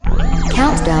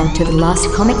countdown to the last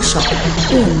comic shop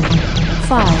in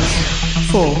 5,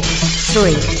 4,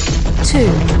 3, 2,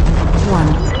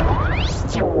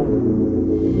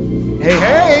 1.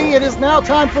 Hey, it is now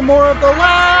time for more of the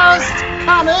last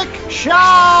comic shop!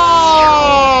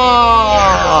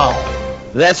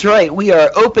 That's right, we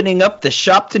are opening up the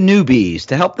shop to newbies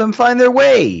to help them find their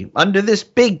way under this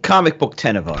big comic book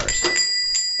tent of ours.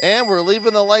 And we're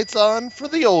leaving the lights on for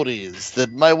the oldies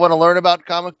that might want to learn about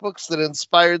comic books that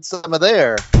inspired some of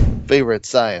their favorite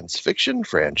science fiction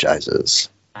franchises.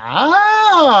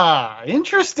 Ah,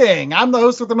 interesting. I'm the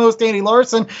host with the most, Andy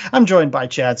Larson. I'm joined by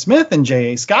Chad Smith and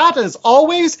J.A. Scott, as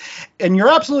always. And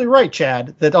you're absolutely right,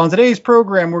 Chad, that on today's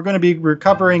program, we're going to be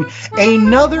recovering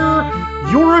another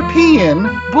European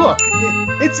book.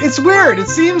 It's weird. It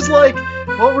seems like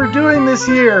what we're doing this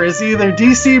year is either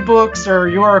DC books or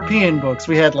European books.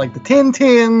 We had like the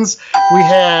Tintins, we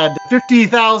had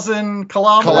 50,000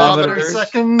 kilometers a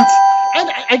second. And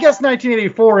I guess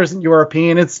 1984 isn't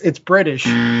European, it's British.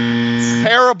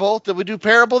 Parable. Did we do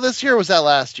Parable this year, or was that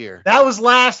last year? That was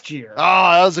last year.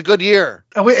 Oh, that was a good year.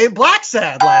 Black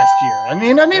Sad last year. I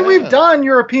mean, we've done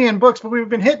European books, but we've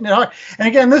been hitting it hard. And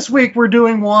again, this week we're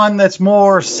doing one that's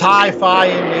more sci-fi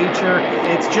in nature.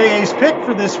 It's J.A.'s pick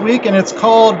for this week, and it's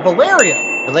called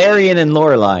Valerian. Valerian and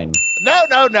Loreline.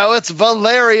 No. It's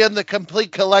Valerian, the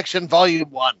Complete Collection, Volume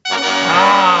 1.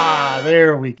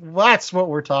 There we go. That's what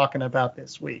we're talking about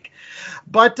this week.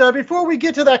 But before we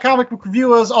get to that comic book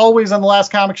review, as always on the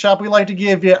Last Comic Shop, we like to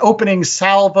give you opening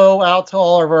salvo out to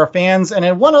all of our fans. And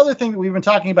then one other thing that we've been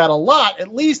talking about a lot,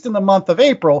 at least in the month of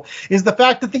April, is the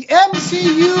fact that the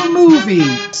MCU movie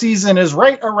season is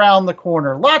right around the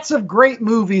corner. Lots of great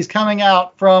movies coming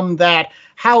out from that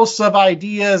house of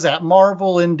ideas at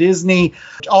Marvel and Disney,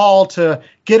 all to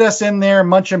get us in there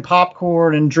munching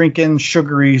popcorn and drinking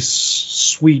sugary,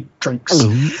 sweet drinks.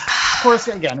 Of course,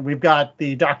 again, we've got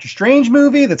the Doctor Strange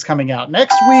movie that's coming out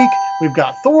next week. We've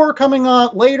got Thor coming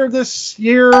out later this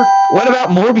year. What about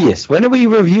Morbius? When are we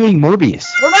reviewing Morbius?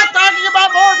 We're not talking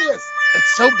about Morbius!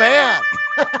 It's so bad.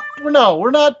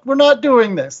 We're not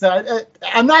doing this.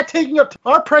 I'm not taking up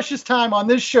our precious time on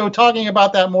this show talking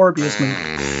about that Morbius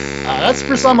movie. That's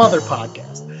for some other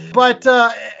podcast. But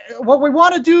what we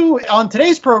want to do on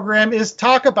today's program is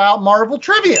talk about Marvel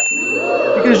trivia.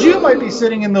 Because you might be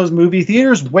sitting in those movie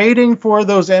theaters waiting for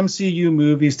those MCU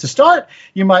movies to start.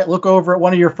 You might look over at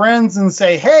one of your friends and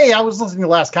say, hey, I was listening to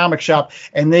Last Comic Shop,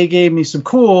 and they gave me some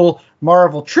cool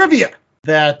Marvel trivia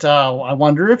that I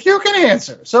wonder if you can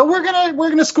answer. So we're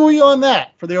gonna school you on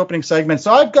that for the opening segment.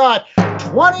 So I've got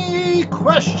 20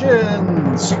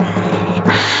 questions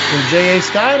for J.A.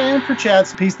 Scott and for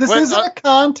Chad's piece. This isn't a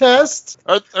contest.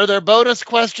 Are there bonus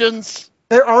questions?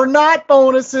 There are not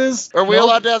bonuses. Are we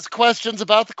allowed to ask questions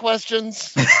about the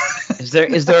questions? Is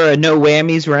there a no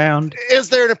whammies round? Is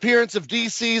there an appearance of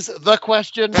DC's The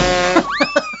Question?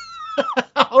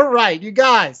 All right, you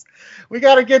guys. We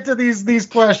got to get to these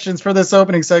questions for this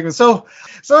opening segment. So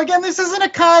again, this isn't a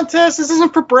contest. This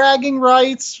isn't for bragging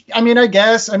rights. I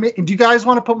guess. Do you guys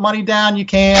want to put money down? You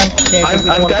can.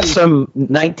 I've got some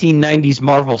 1990s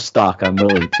Marvel stock I'm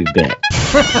willing to bet.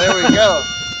 There we go.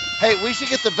 Hey, we should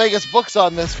get the Vegas books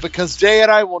on this because Jay and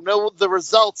I will know the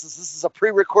results as this is a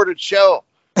pre-recorded show.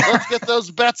 Let's get those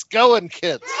bets going,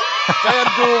 kids.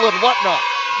 FanDuel and whatnot.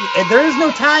 There is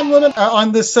no time limit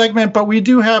on this segment, but we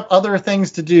do have other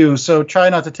things to do, so try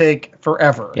not to take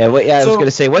forever. I was going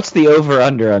to say, what's the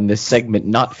over-under on this segment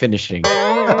not finishing?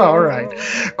 All right.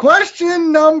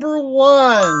 Question number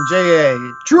 1, J.A.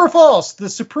 True or false? The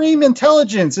Supreme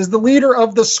Intelligence is the leader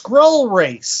of the Skrull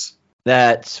race.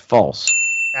 That's false.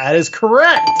 That is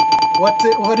correct.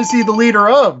 What is he the leader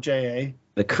of, J.A.?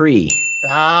 The Kree.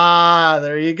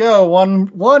 There you go.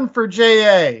 One for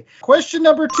J.A. Question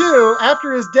number 2.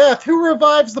 After his death, who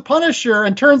revives the Punisher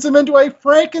and turns him into a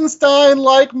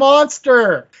Frankenstein-like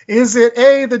monster? Is it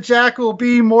A, the Jackal,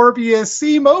 B, Morbius,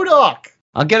 C, MODOK?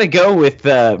 I'm going to go with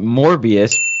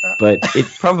Morbius, but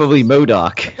it's probably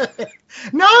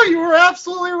MODOK. No, you were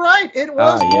absolutely right. It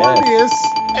was Morbius.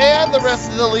 And the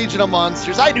rest of the Legion of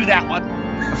Monsters. I knew that one.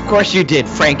 Of course you did,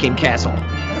 Frankencastle.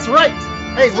 That's right.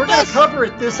 Hey, we're going to cover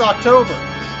it this October.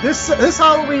 This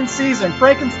Halloween season,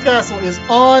 Frankencastle is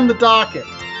on the docket.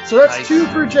 So that's nice. 2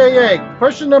 for J.A.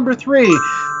 Question number 3.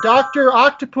 Dr.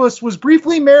 Octopus was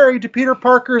briefly married to Peter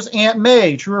Parker's Aunt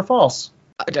May. True or false?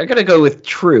 I'm going to go with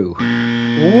true.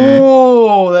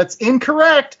 Oh, that's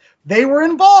incorrect. They were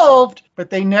involved, but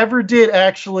they never did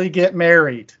actually get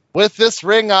married. With this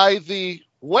ring, I the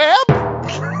web?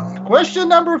 Question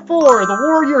number 4. The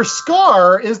warrior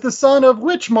Scar is the son of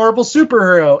which Marvel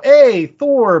superhero? A,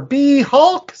 Thor, B,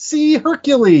 Hulk, C,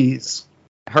 Hercules.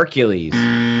 Hercules.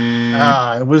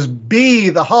 It was B,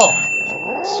 the Hulk.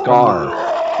 Scar.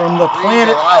 From the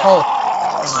planet Hulk.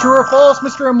 It's true or false,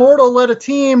 Mr. Immortal led a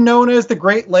team known as the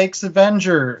Great Lakes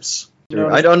Avengers.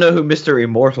 I don't know who Mr.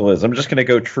 Immortal is. I'm just going to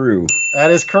go true.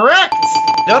 That is correct.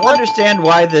 I don't understand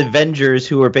why the Avengers,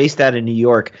 who are based out of New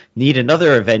York, need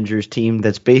another Avengers team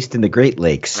that's based in the Great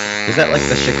Lakes. Is that like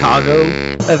the Chicago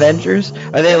Avengers?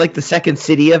 Are they like the Second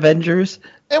City Avengers?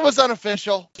 It was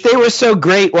unofficial. They were so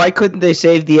great. Why couldn't they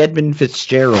save the Edmund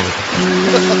Fitzgerald?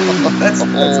 That's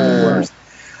the worst.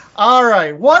 All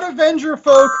right. What Avenger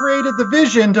foe created the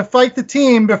Vision to fight the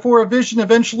team before a Vision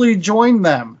eventually joined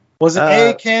them? Was it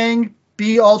A, Kang,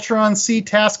 B, Ultron, C,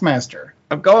 Taskmaster?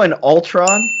 I'm going Ultron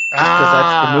because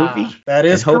that's the movie. That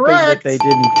is hoping correct. That they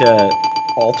didn't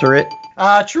alter it.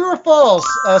 True or false?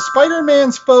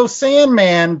 Spider-Man's foe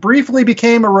Sandman briefly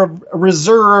became a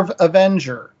reserve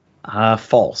Avenger.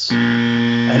 False.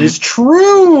 That is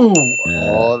true.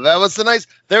 Oh, that was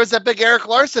there was that big Eric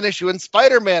Larson issue in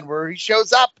Spider-Man where he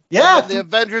shows up. Yeah. And the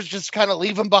Avengers just kind of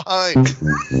leave him behind.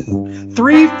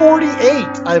 348,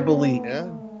 I believe. Yeah.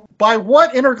 By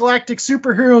what intergalactic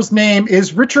superhero's name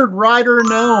is Richard Rider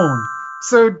known?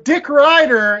 So Dick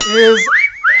Rider is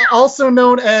also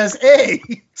known as A,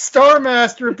 Star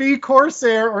Master, B,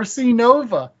 Corsair, or C,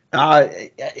 Nova.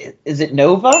 Is it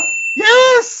Nova?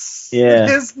 Yes! Yeah.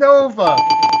 It is Nova.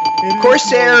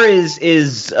 Corsair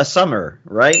is a Summer,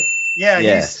 right? Yeah,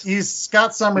 Yes. he's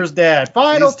Scott Summers' dad.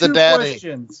 Final He's the two daddy.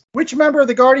 questions. Which member of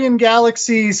the Guardian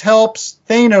Galaxies helps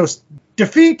Thanos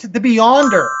defeat the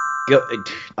Beyonder?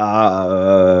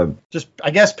 Just,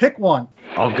 I guess, pick one.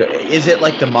 I'll go. Is it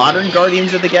like the modern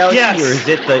Guardians of the Galaxy, Yes. or is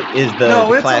it the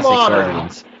No, it's classic a modern.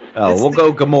 Guardians? Oh, It's we'll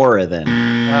go Gamora then.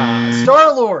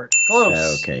 Star-Lord.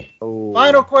 Close. Okay.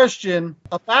 Final question.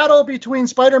 A battle between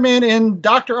Spider-Man and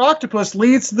Dr. Octopus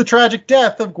leads to the tragic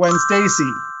death of Gwen Stacy.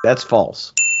 That's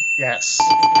false. Yes.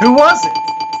 Who was it?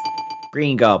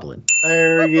 Green Goblin.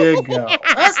 There you go.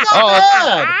 That's not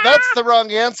bad. That's the wrong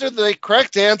answer. The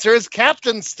correct answer is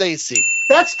Captain Stacy.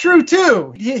 That's true,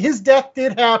 too. His death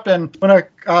did happen when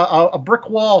a brick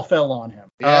wall fell on him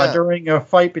during a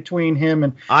fight between him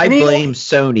and... I blame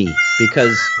Sony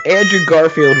because Andrew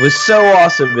Garfield was so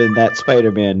awesome in that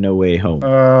Spider-Man No Way Home.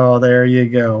 Oh, there you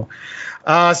go.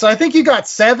 So I think you got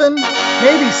 7,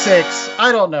 maybe 6.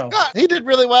 I don't know. God, he did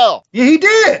really well. Yeah, he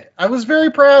did. I was very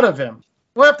proud of him.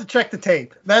 We'll have to check the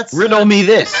tape. That's Riddle me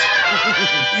this.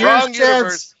 Wrong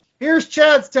universe. Here's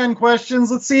Chad's 10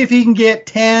 questions. Let's see if he can get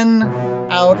 10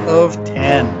 out of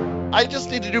 10. I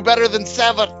just need to do better than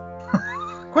 7.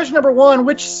 Question number 1.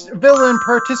 Which villain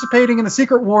participating in the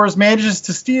Secret Wars manages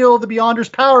to steal the Beyonder's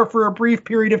power for a brief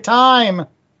period of time?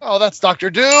 Oh, that's Dr.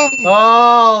 Doom.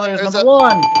 Oh, there's number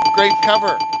 1. Great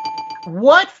cover.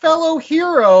 What fellow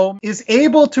hero is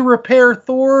able to repair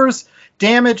Thor's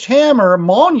damaged hammer,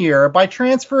 Mjolnir, by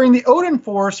transferring the Odin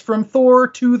force from Thor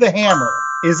to the hammer?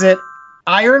 Is it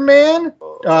Iron Man,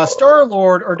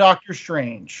 Star-Lord, or Doctor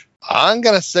Strange? I'm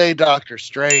going to say Doctor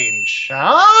Strange.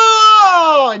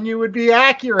 Oh, and you would be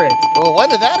accurate. Well, when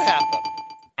did that happen?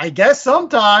 I guess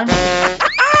sometime.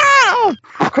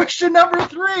 Question number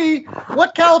 3.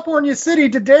 What California city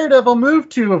did Daredevil move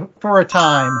to for a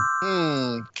time?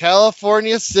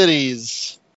 California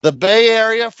cities. The Bay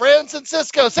Area, San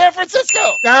Francisco.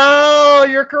 Oh,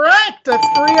 you're correct. That's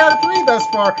 3 out of 3 thus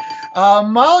far.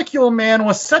 Molecule Man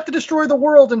was set to destroy the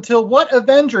world until what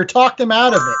Avenger talked him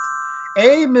out of it?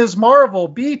 A, Ms. Marvel,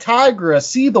 B, Tigra,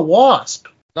 C, the Wasp.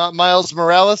 Not Miles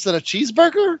Morales and a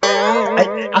cheeseburger?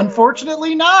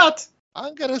 Unfortunately not.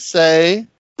 I'm going to say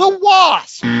the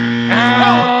Wasp. It's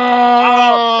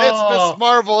Miss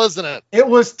Marvel, isn't it? It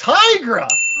was Tigra.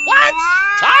 What?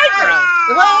 Tigra?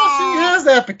 Well, she has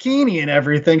that bikini and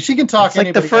everything. She can talk. It's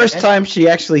like the first time she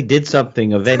actually did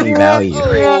something of any value.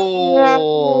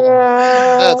 Oh,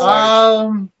 that's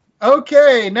harsh.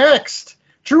 Okay, next.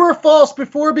 True or false,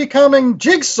 before becoming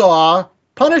Jigsaw,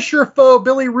 Punisher foe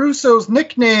Billy Russo's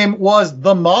nickname was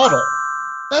The Model.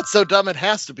 That's so dumb it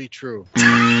has to be true.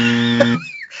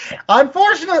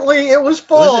 Unfortunately, it was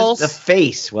false. The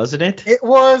Face, wasn't it? It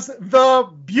was The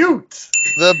Butte.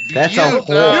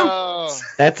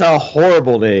 That's a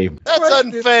horrible name. That's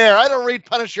unfair. I don't read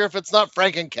Punisher if it's not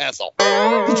Frankencastle.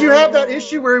 Did you have that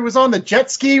issue where he was on the jet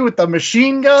ski with the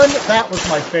machine gun? That was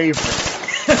my favorite.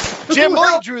 Jim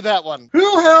Lee drew that one.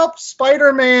 Who helped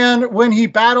Spider-Man when he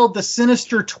battled the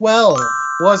Sinister 12?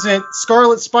 Was it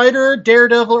Scarlet Spider,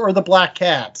 Daredevil, or the Black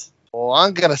Cat? Well,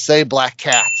 I'm going to say Black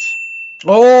Cat.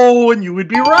 Oh, and you would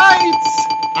be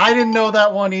right. I didn't know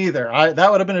that one either.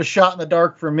 That would have been a shot in the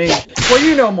dark for me. Well,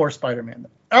 you know more Spider-Man.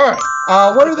 All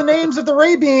right. What are the names of the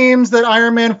ray beams that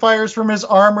Iron Man fires from his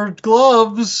armored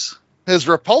gloves? His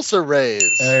repulsor rays.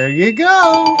 There you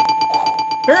go.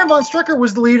 Baron von Strucker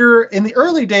was the leader in the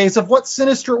early days of what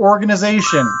sinister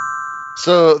organization?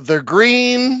 So they're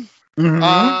green.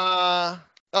 Mhm.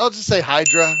 I'll just say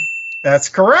Hydra. That's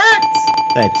correct.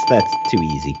 That's too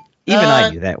easy. Even I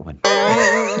knew that one.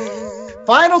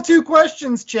 Final two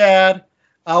questions, Chad.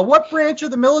 What branch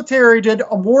of the military did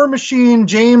a War Machine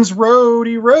James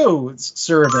Rhodey Rhodes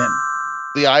serve in?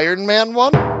 The Iron Man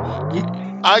one?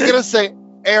 I'm going to say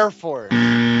Air Force.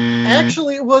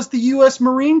 Actually, it was the U.S.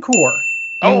 Marine Corps.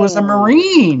 He was a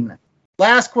Marine.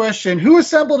 Last question. Who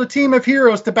assembled a team of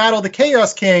heroes to battle the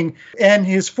Chaos King and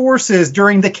his forces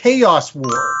during the Chaos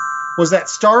War? Was that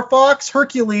Star Fox,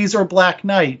 Hercules, or Black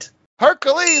Knight?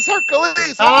 Hercules!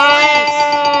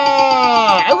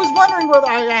 I was wondering whether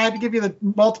I had to give you the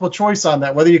multiple choice on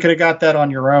that, whether you could have got that on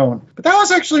your own. But that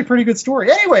was actually a pretty good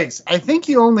story. Anyways, I think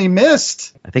you only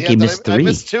missed... I think he missed 3. I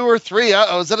missed 2 or 3.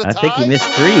 Is it a tie? I think he missed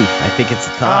 3. I think it's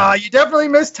a tie. You definitely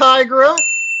missed Tigra.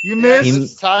 You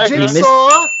missed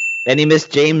Jigsaw. And he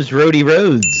missed James Rhodey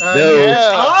Rhodes.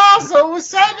 So it was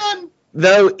 7.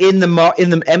 Though in the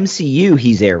MCU,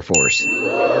 he's Air Force.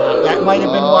 That might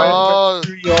have been why I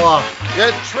threw you off.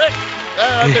 Get tricked.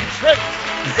 I've been tricked.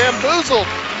 Bamboozled.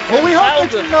 Well, we hope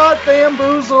that you're not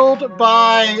bamboozled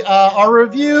by our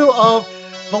review of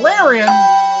Valerian.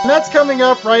 And that's coming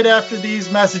up right after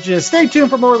these messages. Stay tuned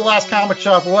for more of The Last Comic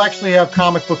Shop. We'll actually have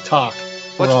comic book talk.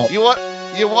 You want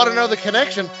to know the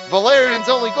connection? Valerian's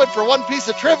only good for one piece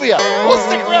of trivia. We'll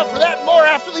stick around for that and more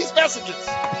after these messages.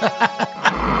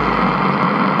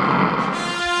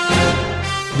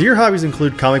 Do your hobbies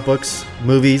include comic books,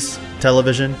 movies,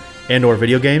 television, and or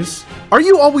video games? Are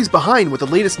you always behind with the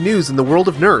latest news in the world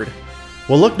of nerd?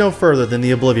 Well, look no further than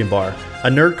The Oblivion Bar, a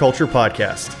nerd culture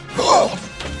podcast. Oh,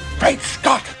 great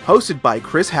Scott! Hosted by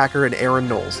Chris Hacker and Aaron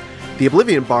Knowles, The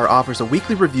Oblivion Bar offers a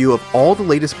weekly review of all the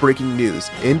latest breaking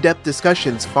news, in-depth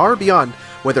discussions far beyond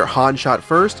whether Han shot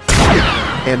first,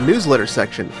 and newsletter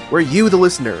section, where you, the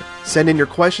listener, send in your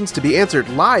questions to be answered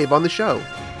live on the show.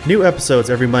 New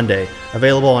episodes every Monday,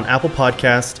 available on Apple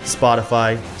Podcasts,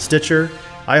 Spotify, Stitcher,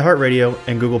 iHeartRadio,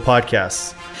 and Google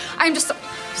Podcasts. I'm just so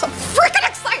freaking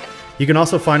excited! You can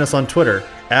also find us on Twitter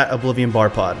at Oblivion Bar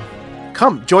Pod.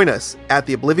 Come join us at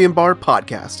the Oblivion Bar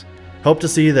Podcast. Hope to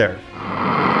see you there.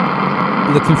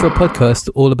 Looking for a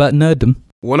podcast all about nerddom?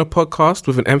 Want a podcast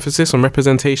with an emphasis on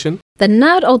representation? The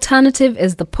Nerd Alternative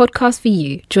is the podcast for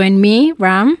you. Join me,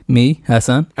 Ram. Me,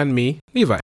 Hassan. And me,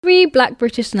 Levi. 3 black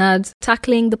British nerds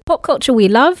tackling the pop culture we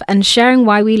love and sharing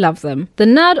why we love them. The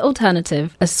Nerd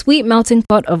Alternative, a sweet melting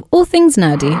pot of all things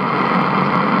nerdy.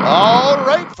 All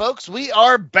right, folks, we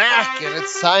are back, and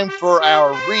it's time for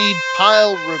our Read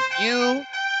Pile review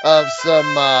of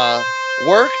some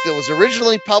work that was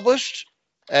originally published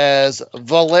as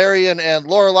Valerian and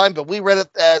Laureline, but we read it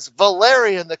as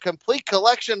Valerian, the Complete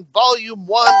Collection, Volume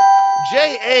 1.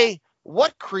 J.A.,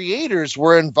 what creators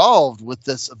were involved with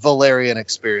this Valerian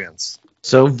experience?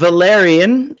 So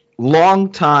Valerian,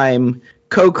 longtime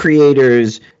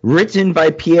co-creators, written by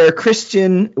Pierre,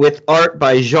 Christin, with art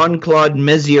by Jean-Claude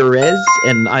Mezieres,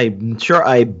 and I'm sure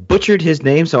I butchered his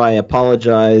name, so I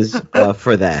apologize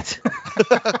for that.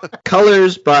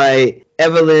 Colors by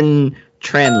Evelyn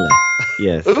Tranley.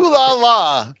 Yes. Ooh la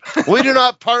la! We do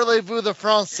not parlez-vous the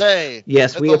français.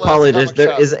 Yes, we apologize.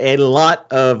 There is a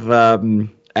lot of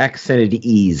accented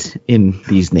E's in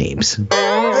these names.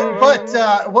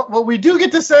 But what we do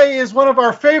get to say is one of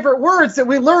our favorite words that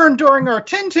we learned during our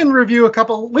Tintin review a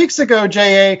couple weeks ago,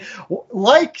 J.A.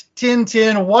 Like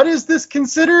Tintin, what is this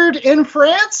considered in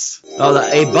France? Oh,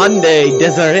 a bande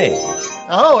desirée.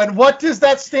 Oh, and what does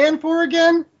that stand for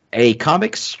again? A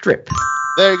comic strip.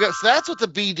 There you go. So that's what the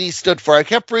BD stood for. I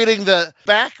kept reading the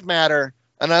back matter,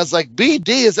 and I was like, BD,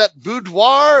 is that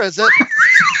boudoir? Is it...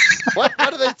 What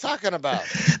are they talking about?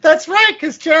 That's right,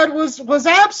 because Chad was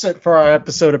absent for our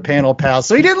episode of Panel Pals,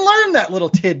 so he didn't learn that little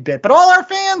tidbit. But all our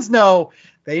fans know,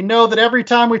 they know that every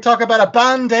time we talk about a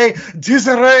bande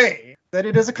desirée, that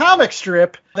it is a comic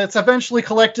strip that's eventually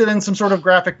collected in some sort of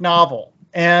graphic novel.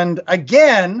 And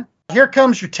again, here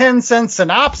comes your 10-cent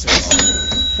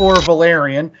synopsis for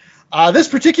Valerian. This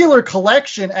particular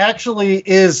collection actually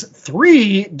is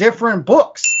 3 different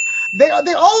books. They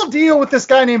all deal with this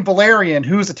guy named Valerian,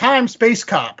 who's a time-space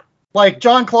cop, like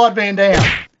Jean-Claude Van Damme.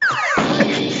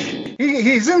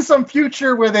 He's in some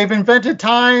future where they've invented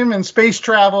time and space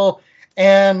travel,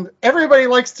 and everybody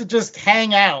likes to just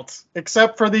hang out,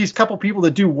 except for these couple people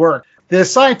that do work. The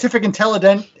scientific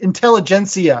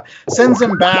intelligentsia sends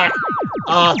him back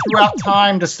throughout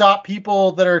time to stop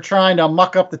people that are trying to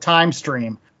muck up the time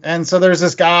stream. And so there's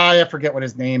this guy, I forget what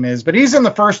his name is, but he's in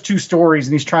the first 2 stories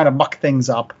and he's trying to muck things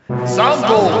up.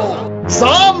 Zombo!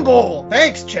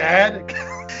 Thanks, Chad.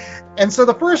 And so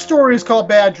the first story is called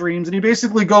Bad Dreams, and he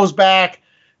basically goes back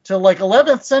to like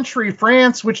 11th century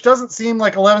France, which doesn't seem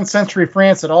like 11th century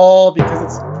France at all because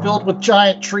it's filled with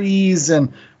giant trees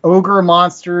and ogre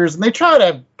monsters. And they try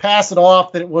to pass it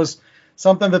off that it was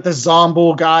something that the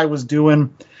Zombo guy was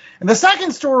doing. And the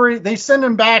second story, they send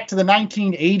him back to the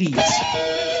 1980s.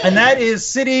 And that is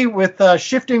City with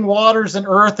Shifting Waters and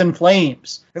Earth and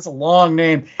Flames. It's a long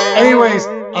name. Anyways,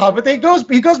 but he goes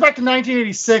back to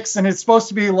 1986, and it's supposed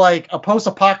to be like a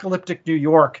post-apocalyptic New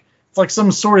York. It's like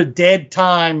some sort of dead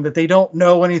time that they don't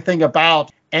know anything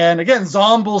about. And again,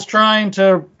 Zombo's trying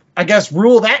to, I guess,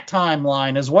 rule that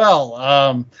timeline as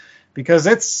well. Because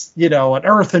it's, an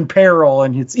Earth in peril,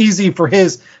 and it's easy for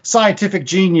his scientific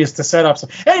genius to set up.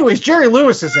 Anyways, Jerry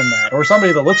Lewis is in that, or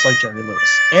somebody that looks like Jerry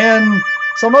Lewis. And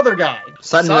some other guy.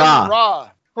 Sun Ra.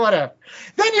 Whatever.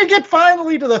 Then you get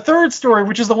finally to the third story,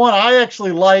 which is the one I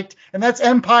actually liked, and that's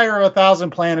Empire of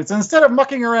 1,000 Planets. And instead of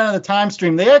mucking around in the time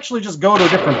stream, they actually just go to a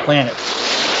different planet.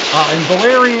 And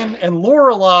Valerian and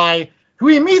Lorelei, who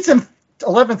he meets in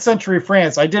 11th century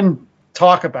France. I didn't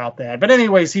talk about that. But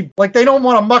anyways, they don't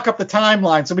want to muck up the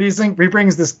timeline, so he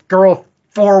brings this girl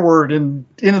forward and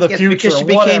into the future. Because she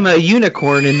became a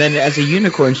unicorn, and then as a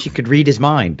unicorn, she could read his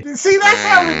mind. See, that's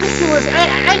how ridiculous.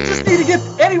 I just need to get.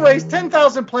 Anyways,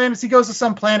 10,000 planets. He goes to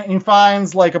some planet and he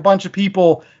finds like a bunch of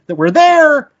people that were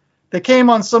there. They came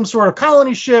on some sort of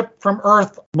colony ship from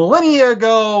Earth millennia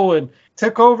ago and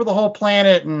took over the whole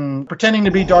planet and pretending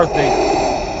to be Darth Vader.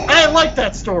 I like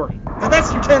that story.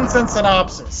 That's your 10-cent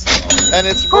synopsis. And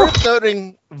it's worth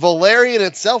noting, Valerian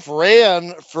itself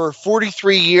ran for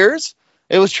 43 years.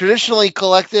 It was traditionally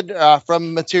collected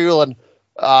from material in,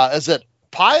 is it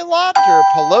pilot or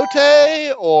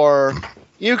pilote, or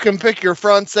you can pick your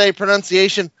Francais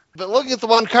pronunciation. But looking at the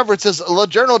one cover, it says Le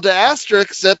Journal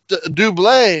d'Asterix et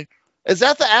Doublé. Is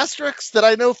that the Asterix that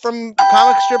I know from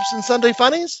comic strips and Sunday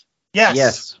Funnies?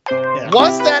 Yes.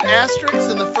 Was that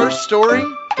Asterix in the first story?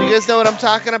 Do you guys know what I'm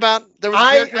talking about? There was a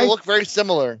character that looked very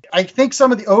similar. I think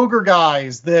some of the ogre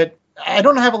guys that I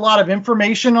don't have a lot of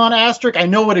information on Asterix. I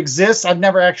know it exists. I've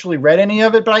never actually read any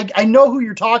of it, but I know who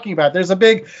you're talking about. There's a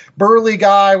big burly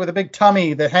guy with a big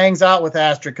tummy that hangs out with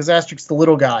Asterix because Asterix's the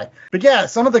little guy. But yeah,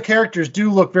 some of the characters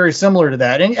do look very similar to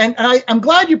that. And I'm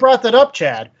glad you brought that up,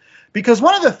 Chad, because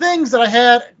one of the things that I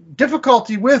had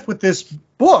difficulty with this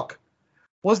book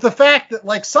was the fact that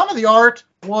like some of the art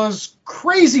was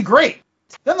crazy great.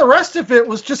 Then the rest of it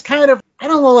was just kind of, I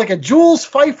don't know, like a Jules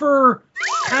Pfeiffer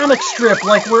comic strip,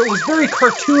 like where it was very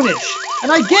cartoonish.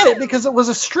 And I get it because it was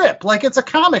a strip, like it's a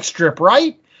comic strip,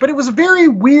 right? But it was a very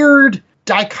weird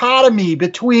dichotomy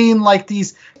between like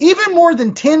these, even more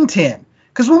than Tintin.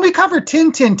 Because when we covered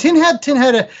Tintin,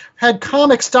 Tintin had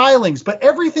comic stylings, but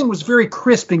everything was very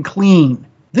crisp and clean.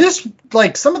 This,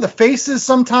 like some of the faces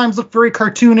sometimes looked very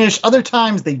cartoonish, other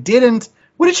times they didn't.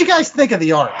 What did you guys think of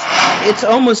the art? It's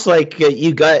almost like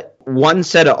you got one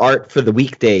set of art for the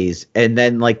weekdays and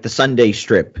then like the Sunday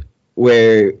strip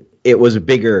where it was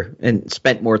bigger and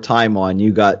spent more time on.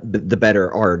 You got the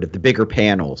better art, the bigger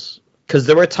panels. Because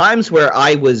there were times where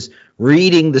I was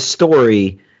reading the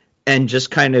story and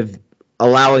just kind of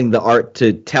allowing the art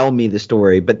to tell me the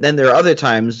story. But then there are other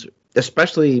times,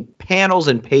 especially panels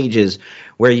and pages,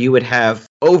 where you would have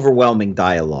overwhelming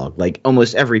dialogue. Like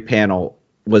almost every panel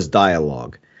was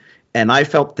dialogue, and I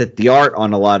felt that the art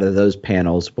on a lot of those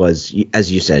panels was,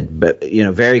 as you said, but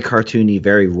very cartoony,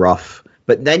 very rough.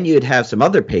 But then you'd have some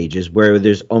other pages where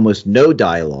there's almost no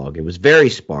dialogue. It was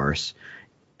very sparse,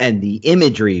 and the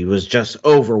imagery was just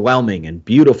overwhelming and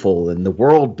beautiful, and the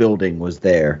world building was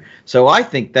there. So I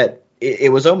think that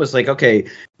it was almost like, okay,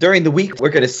 during the week we're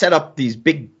going to set up these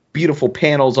big beautiful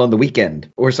panels on the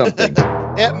weekend or something.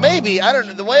 Yeah, maybe. I don't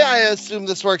know. The way I assume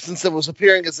this works, since it was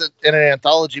appearing as in an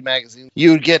anthology magazine,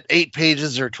 you would get 8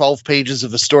 pages or 12 pages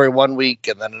of a story one week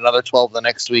and then another 12 the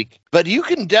next week. But you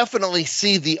can definitely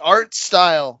see the art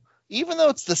style, even though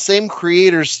it's the same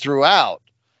creators throughout,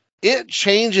 it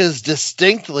changes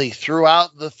distinctly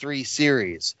throughout the 3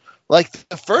 series. Like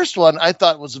the first one, I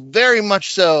thought was very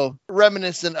much so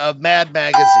reminiscent of Mad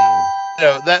Magazine.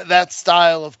 That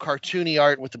style of cartoony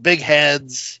art with the big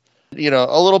heads, a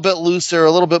little bit looser,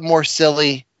 a little bit more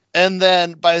silly. And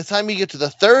then by the time you get to the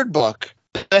third book,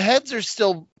 the heads are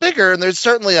still bigger and there's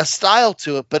certainly a style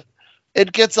to it, but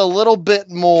it gets a little bit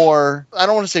more, I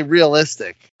don't want to say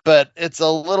realistic, but it's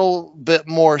a little bit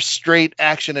more straight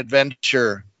action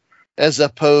adventure as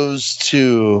opposed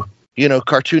to,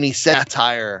 cartoony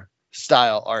satire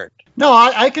style art. No,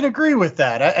 I can agree with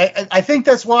that. I think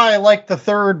that's why I like the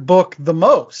third book the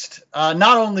most.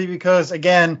 Not only because,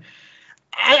 again,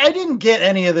 I didn't get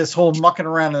any of this whole mucking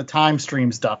around in the time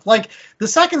stream stuff. Like, the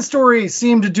second story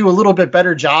seemed to do a little bit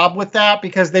better job with that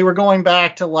because they were going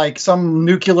back to, like, some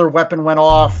nuclear weapon went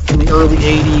off in the early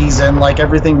 80s and, like,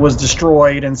 everything was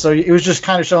destroyed. And so it was just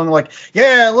kind of showing, like,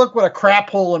 yeah, look what a crap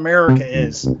hole America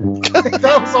is.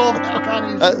 That was all that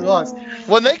kind of was.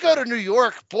 When they go to New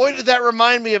York, boy, did that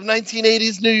remind me of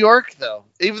 1980s New York, though.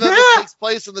 Even though this takes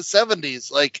place in the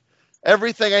 70s. Like,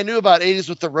 everything I knew about 80s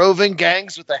with the roving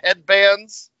gangs with the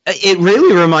headbands. It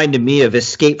really reminded me of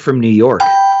Escape from New York.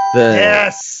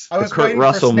 I was Kurt waiting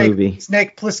Russell for Snake, movie.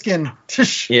 Snake Plissken to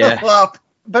show up.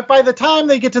 But by the time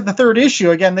they get to the third issue,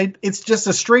 again, it's just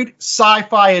a straight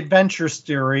sci-fi adventure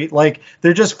story. Like,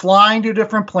 they're just flying to a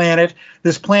different planet.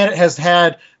 This planet has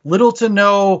had little to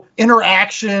no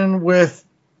interaction with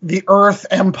the Earth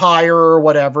Empire or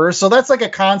whatever. So that's like a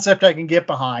concept I can get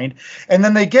behind. And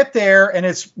then they get there and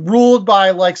it's ruled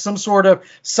by like some sort of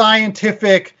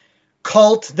scientific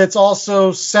cult that's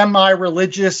also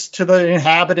semi-religious to the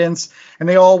inhabitants. And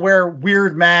they all wear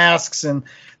weird masks and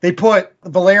they put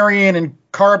Valerian in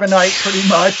carbonite pretty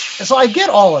much. So I get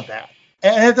all of that.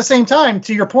 And at the same time,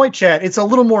 to your point, Chad, it's a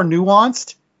little more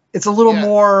nuanced. It's a little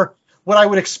more what I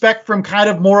would expect from kind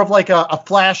of more of like a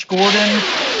Flash Gordon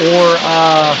or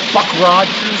Buck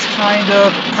Rogers kind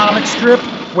of comic strip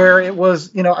where it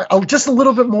was, you know, just a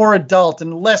little bit more adult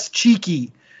and less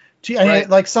cheeky.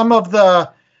 Like some of the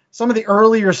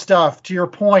earlier stuff, to your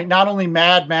point, not only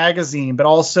Mad Magazine, but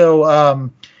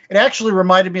also it actually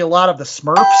reminded me a lot of the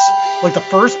Smurfs, like the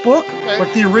first book,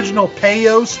 like the original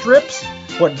Peyo strips.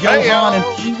 Johan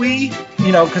and Pee-wee,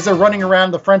 you know, because they're running around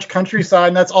the French countryside,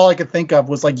 and that's all I could think of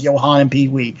was like Johan and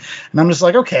Pee-wee. And I'm just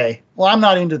like, okay, well, I'm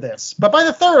not into this. But by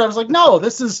the third, I was like, no,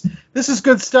 this is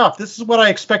good stuff. This is what I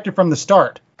expected from the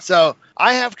start. So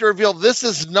I have to reveal this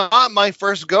is not my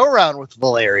first go-around with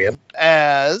Valerian,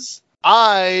 as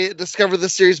I discovered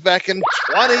this series back in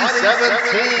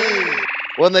 2017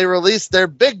 when they released their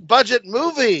big-budget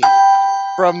movie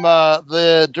from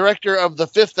the director of The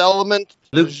Fifth Element,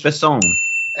 Luc Besson.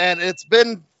 And it's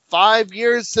been 5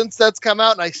 years since that's come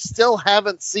out, and I still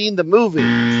haven't seen the movie.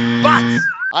 But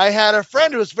I had a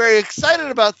friend who was very excited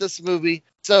about this movie,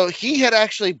 so he had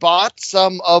actually bought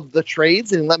some of the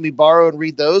trades and let me borrow and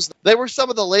read those. They were some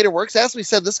of the later works. As we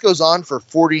said, this goes on for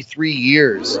 43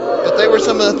 years. But they were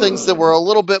some of the things that were a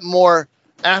little bit more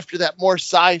after that more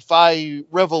sci-fi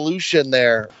revolution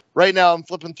there. Right now, I'm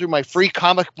flipping through my free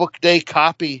comic book day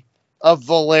copy of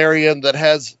Valerian that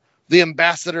has the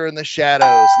Ambassador in the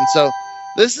Shadows. And so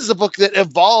this is a book that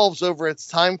evolves over its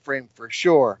time frame for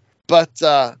sure. But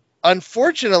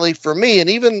unfortunately for me, and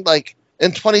even like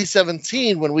in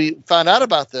 2017 when we found out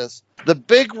about this, the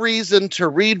big reason to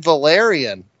read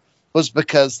Valerian was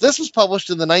because this was published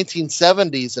in the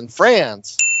 1970s in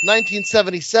France.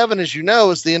 1977, as you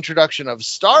know, is the introduction of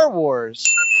Star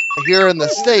Wars here in the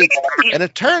States. And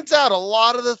it turns out a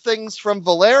lot of the things from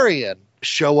Valerian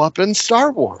show up in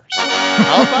Star Wars.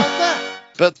 How about that?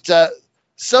 But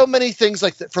so many things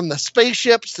like from the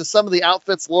spaceships to some of the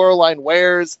outfits Laureline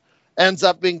wears ends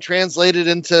up being translated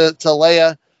into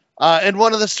Leia. In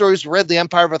one of the stories we read, The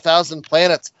Empire of a Thousand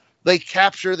Planets, they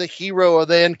capture the hero or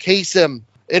they encase him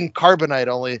in carbonite,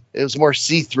 only it was more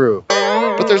see-through.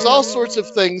 But there's all sorts of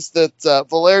things that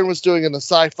Valerian was doing in the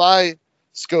sci-fi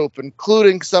scope,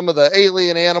 including some of the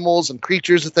alien animals and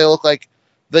creatures that they look like,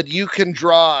 that you can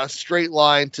draw a straight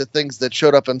line to things that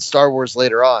showed up in Star Wars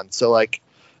later on. So, like,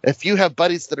 if you have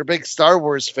buddies that are big Star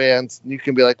Wars fans, you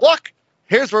can be like, look,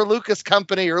 here's where Lucas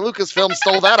Company or Lucasfilm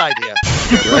stole that idea.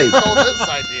 Stole this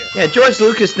idea. Yeah, George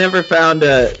Lucas never found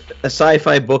a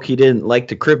sci-fi book he didn't like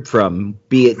to crib from,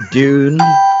 be it Dune,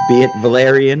 be it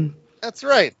Valerian. That's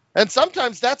right. And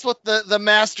sometimes that's what the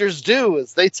masters do,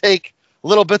 is they take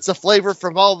little bits of flavor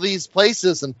from all these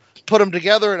places and put them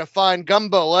together in a fine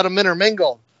gumbo, let them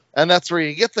intermingle. And that's where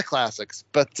you get the classics.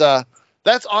 But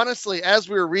that's honestly, as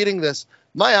we were reading this,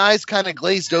 my eyes kind of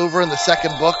glazed over in the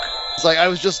second book. It's like I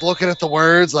was just looking at the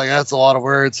words, like, that's a lot of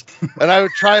words. And I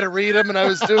would try to read them, and I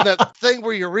was doing that thing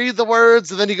where you read the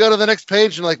words, and then you go to the next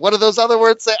page, and like, what do those other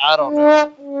words say? I don't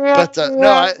know. But the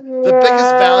biggest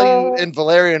value in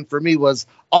Valerian for me was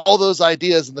all those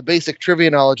ideas and the basic trivia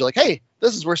knowledge. Like, hey,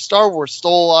 this is where Star Wars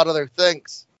stole a lot of their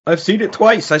things. I've seen it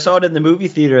twice. I saw it in the movie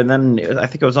theater, and then I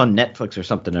think it was on Netflix or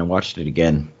something, and watched it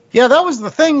again. Yeah, that was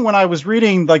the thing when I was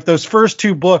reading like those first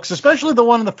two books, especially the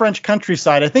one in the French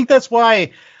countryside. I think that's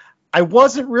why I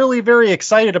wasn't really very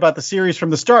excited about the series from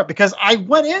the start, because I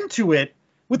went into it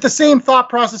with the same thought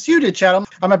process you did, Chad.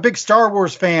 I'm a big Star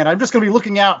Wars fan. I'm just going to be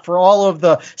looking out for all of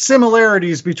the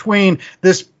similarities between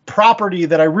this property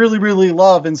that I really, really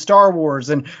love in Star Wars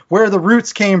and where the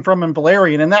roots came from in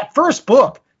Valerian. And that first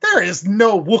book, there is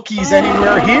no Wookiees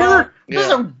anywhere here. There's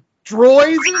no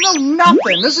droids. There's no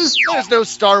nothing. There's no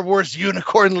Star Wars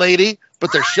unicorn lady,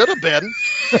 but there should have been.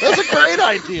 That's a great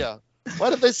idea.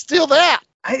 Why did they steal that?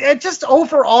 I just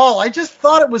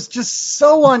thought it was just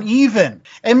so uneven.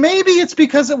 And maybe it's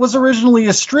because it was originally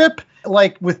a strip.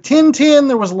 Like with Tintin,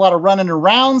 there was a lot of running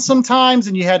around sometimes,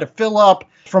 and you had to fill up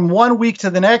from one week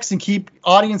to the next and keep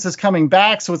audiences coming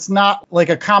back. So it's not like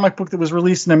a comic book that was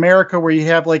released in America where you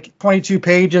have like 22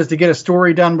 pages to get a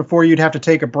story done before you'd have to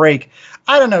take a break.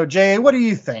 I don't know, Jay, what do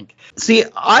you think? See,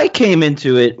 I came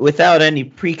into it without any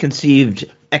preconceived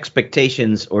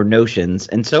expectations or notions,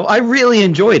 and so I really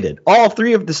enjoyed it. All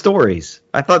three of the stories.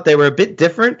 I thought they were a bit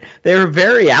different. They were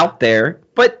very out there,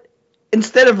 but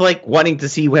instead of like wanting to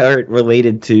see where it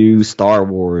related to Star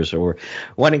Wars or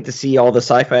wanting to see all the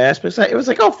sci-fi aspects, it was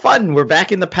like, oh, fun, we're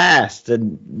back in the past,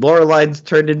 and Loreline's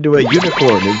turned into a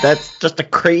unicorn, and that's just a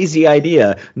crazy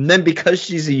idea. And then because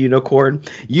she's a unicorn,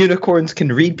 unicorns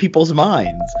can read people's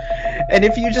minds. And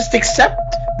if you just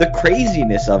accept the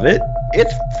craziness of it,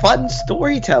 it's fun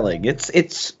storytelling.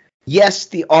 It's yes,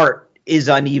 the art is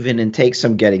uneven and takes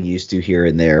some getting used to here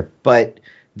and there, but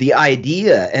the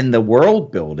idea and the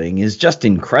world building is just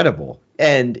incredible.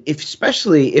 And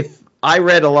especially if I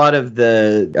read a lot of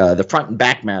the front and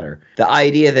back matter, the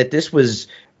idea that this was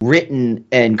written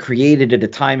and created at a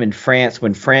time in France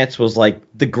when France was like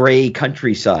the gray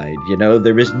countryside,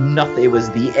 there was nothing. It was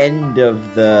the end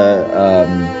of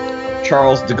the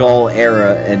Charles de Gaulle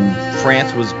era, and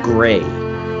France was gray.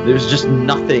 There's just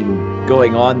nothing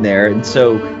going on there, and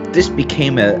so this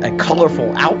became a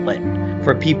colorful outlet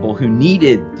for people who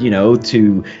needed,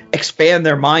 to expand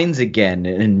their minds again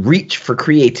and reach for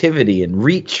creativity and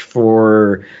reach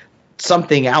for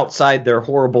something outside their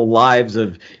horrible lives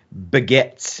of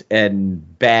baguettes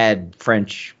and bad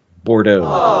French Bordeaux.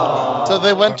 Aww. So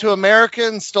they went to America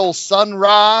and stole Sun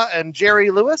Ra and Jerry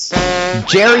Lewis?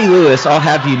 Jerry Lewis, I'll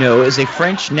have you know, is a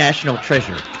French national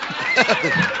treasure.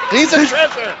 He's a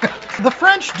treasure. The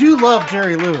French do love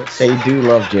Jerry Lewis. They do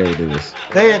love Jerry Lewis.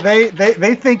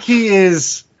 They think he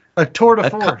is a tour de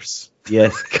force.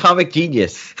 Yes, comic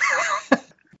genius.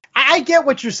 I get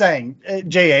what you're saying,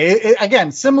 J.A.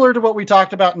 Again, similar to what we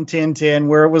talked about in Tintin,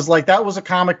 where it was like that was a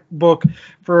comic book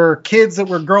for kids that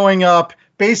were growing up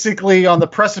basically on the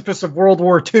precipice of World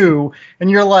War II, and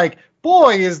you're like,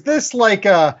 boy, is this like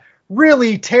a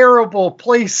really terrible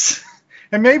place,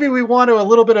 and maybe we want a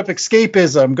little bit of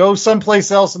escapism, go someplace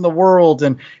else in the world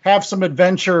and have some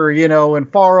adventure, in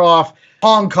far off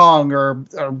Hong Kong or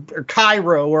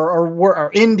Cairo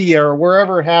or India or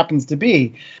wherever it happens to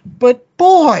be. But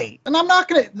boy, and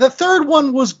the third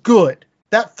one was good.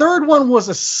 That third one was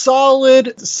a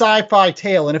solid sci-fi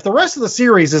tale, and if the rest of the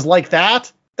series is like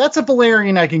that, that's a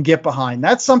Valerian I can get behind.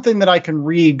 That's something that I can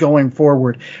read going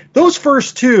forward. Those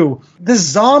first two, this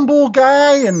Zombo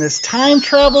guy and this time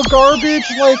travel garbage,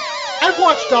 like, I've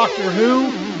watched Doctor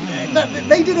Who.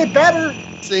 They did it better.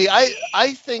 See,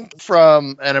 I think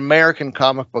from an American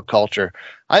comic book culture,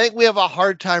 I think we have a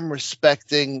hard time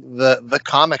respecting the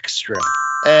comic strip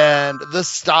and the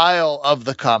style of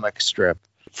the comic strip.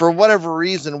 For whatever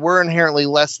reason, we're inherently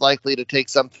less likely to take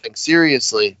something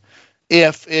seriously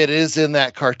if it is in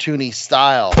that cartoony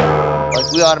style.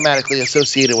 Like, we automatically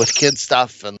associate it with kid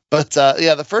stuff. But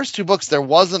the first two books, there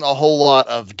wasn't a whole lot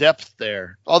of depth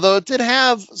there. Although it did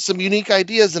have some unique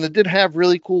ideas, and it did have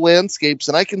really cool landscapes,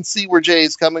 and I can see where Jay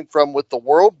is coming from with the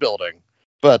world building.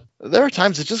 But there are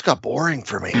times it just got boring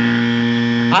for me.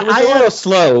 It was a little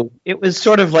slow. It was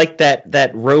sort of like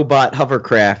that robot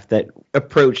hovercraft that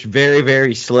approached very,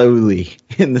 very slowly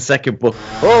in the second book.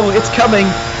 Oh, it's coming.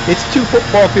 It's 2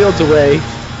 football fields away,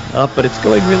 but it's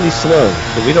going really slow,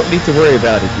 so we don't need to worry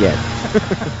about it yet.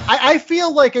 I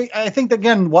feel like, I think,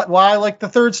 again, why I like the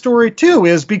third story, too,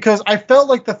 is because I felt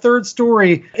like the third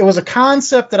story, it was a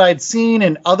concept that I'd seen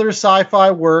in other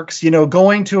sci-fi works,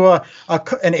 going to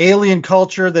an alien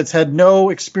culture that's had no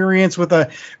experience with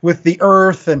the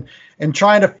Earth and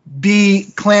trying to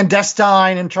be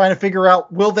clandestine and trying to figure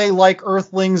out, will they like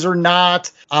Earthlings or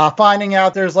not? Finding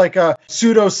out there's like a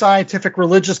pseudo-scientific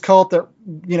religious cult that,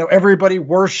 everybody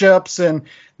worships and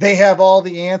they have all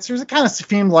the answers. It kind of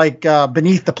seemed like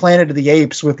Beneath the Planet of the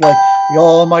Apes with like the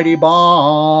almighty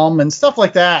bomb and stuff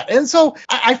like that. And so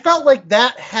I felt like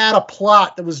that had a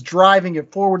plot that was driving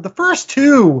it forward. The first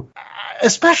two,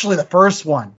 especially the first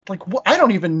one, like, I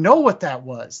don't even know what that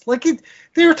was. Like,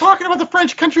 they were talking about the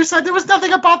French countryside. There was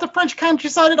nothing about the French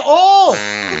countryside at all.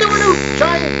 There were no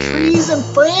giant trees in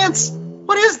France.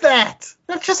 What is that?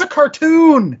 That's just a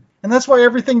cartoon. And that's why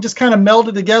everything just kind of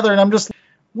melded together. And I'm just,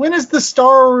 when is the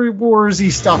Star Wars-y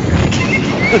stuff?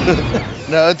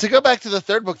 No, and to go back to the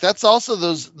third book, that's also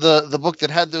the book that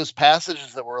had those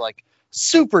passages that were like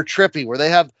super trippy, where they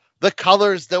have the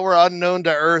colors that were unknown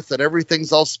to Earth and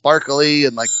everything's all sparkly.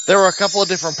 And like there were a couple of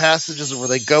different passages where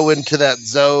they go into that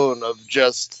zone of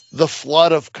just the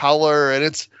flood of color. And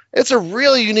it's a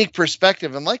really unique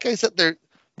perspective. And like I said,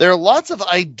 there are lots of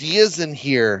ideas in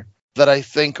here that I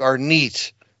think are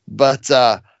neat, but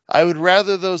I would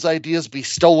rather those ideas be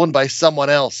stolen by someone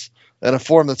else in a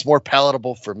form that's more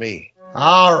palatable for me.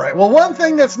 All right. Well, one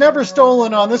thing that's never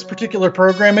stolen on this particular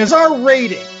program is our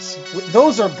ratings.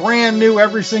 Those are brand new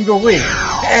every single week.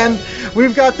 And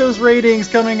we've got those ratings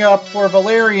coming up for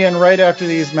Valerian right after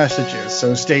these messages,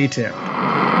 so stay tuned.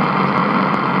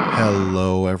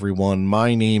 Hello, everyone.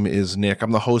 My name is Nick.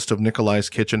 I'm the host of Nikolai's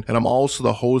Kitchen, and I'm also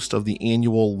the host of the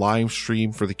annual live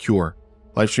stream for The Cure.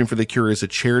 Live Stream for the Cure is a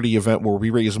charity event where we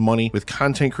raise money with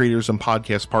content creators and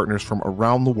podcast partners from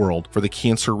around the world for the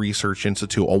Cancer Research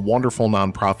Institute, a wonderful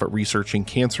nonprofit researching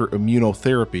cancer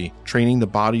immunotherapy, training the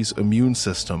body's immune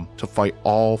system to fight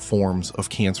all forms of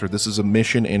cancer. This is a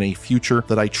mission and a future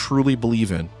that I truly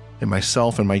believe in. And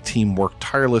myself and my team worked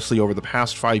tirelessly over the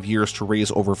past 5 years to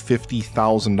raise over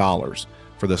 $50,000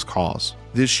 for this cause.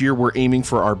 This year, we're aiming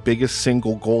for our biggest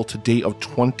single goal to date of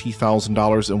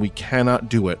 $20,000, and we cannot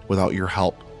do it without your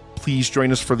help. Please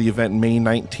join us for the event May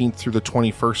 19th through the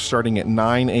 21st, starting at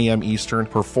 9 a.m. Eastern,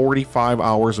 for 45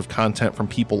 hours of content from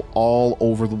people all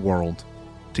over the world.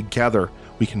 Together,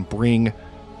 we can bring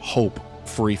hope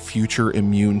for a future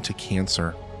immune to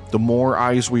cancer. The more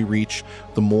eyes we reach,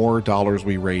 the more dollars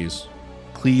we raise.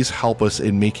 Please help us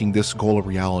in making this goal a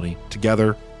reality.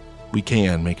 Together, we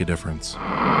can make a difference.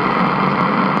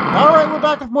 All right, we're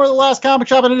back with more of The Last Comic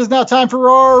Shop, and it is now time for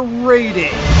our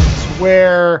ratings,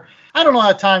 where I don't know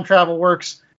how time travel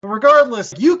works, but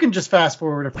regardless, you can just fast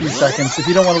forward a few seconds if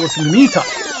you don't want to listen to me talk.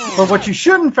 But what you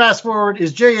shouldn't fast forward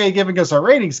is J.A. giving us our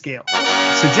rating scale.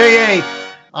 So J.A.,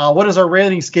 what is our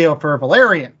rating scale for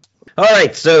Valerian? All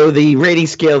right, so the rating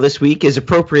scale this week is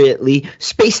appropriately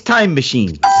space-time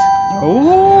machines.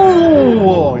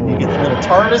 Oh, and you get the little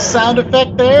TARDIS sound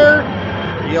effect there.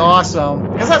 Pretty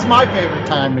awesome. Because that's my favorite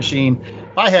time machine.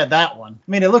 If I had that one.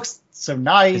 I mean, it looks so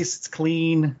nice. It's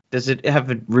clean. Does it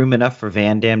have room enough for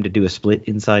Van Damme to do a split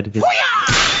inside of it?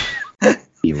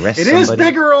 It is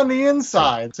bigger on the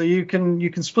inside, so you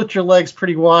can split your legs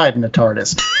pretty wide in a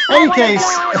TARDIS. In any case...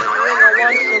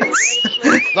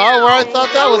 Not where I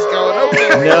thought that was going.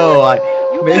 Okay. No,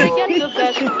 In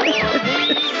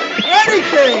any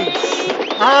case,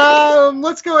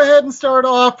 let's go ahead and start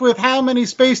off with how many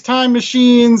space-time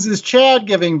machines is Chad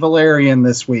giving Valerian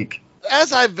this week?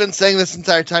 As I've been saying this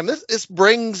entire time, this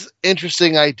brings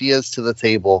interesting ideas to the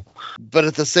table, but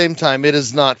at the same time, it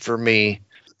is not for me.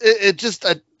 It just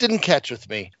didn't catch with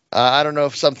me. I don't know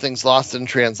if something's lost in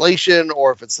translation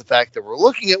or if it's the fact that we're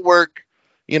looking at work,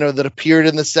 that appeared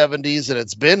in the 70s, and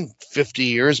it's been 50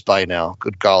 years by now.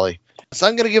 Good golly. So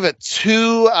I'm going to give it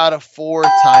 2 out of 4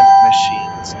 time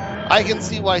machines. I can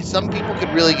see why some people could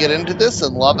really get into this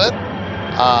and love it.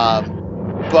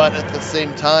 But at the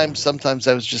same time, sometimes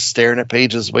I was just staring at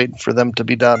pages waiting for them to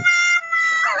be done.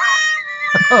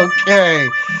 Okay.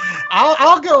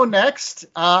 I'll go next.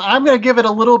 I'm going to give it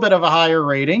a little bit of a higher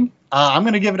rating. I'm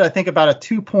going to give it, I think, about a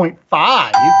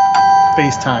 2.5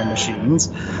 space-time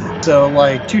machines. So,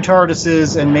 like, 2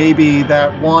 TARDISes and maybe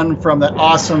that one from that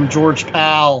awesome George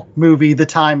Pal movie, The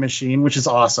Time Machine, which is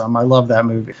awesome. I love that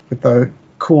movie with the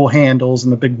cool handles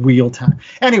and the big wheel time.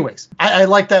 Anyways, I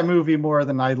like that movie more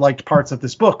than I liked parts of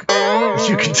this book, as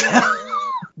you can tell.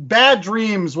 Bad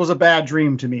Dreams was a bad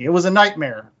dream to me. It was a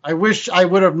nightmare. I wish I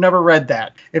would have never read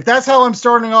that. If that's how I'm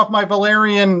starting off my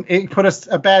Valerian, it put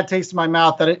a bad taste in my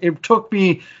mouth that it took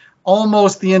me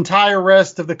almost the entire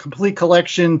rest of the complete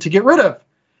collection to get rid of.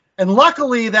 And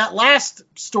luckily, that last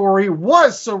story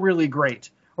was so really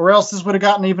great, or else this would have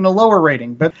gotten even a lower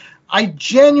rating. But I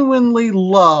genuinely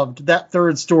loved that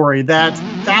third story, that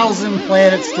 1,000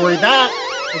 Planet story. That,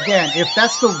 again, if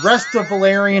that's the rest of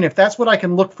Valerian, if that's what I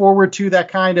can look forward to, that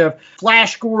kind of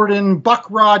Flash Gordon, Buck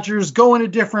Rogers, going to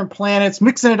different planets,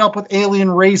 mixing it up with alien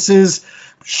races,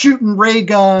 shooting ray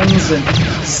guns, and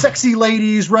sexy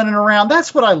ladies running around,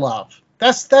 that's what I love.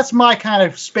 That's my kind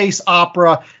of space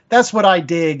opera. That's what I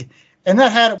dig. And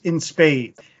that had it in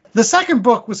spades. The second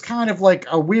book was kind of like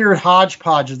a weird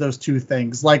hodgepodge of those two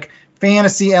things, like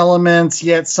fantasy elements,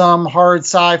 yet some hard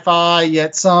sci-fi,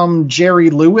 yet some Jerry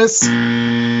Lewis.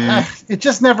 It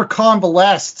just never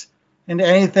convalesced into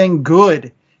anything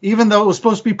good, even though it was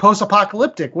supposed to be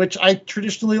post-apocalyptic, which I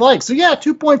traditionally like. So yeah,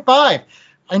 2.5.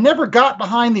 I never got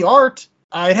behind the art.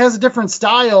 It has a different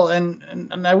style,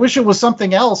 and I wish it was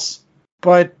something else.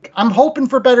 But I'm hoping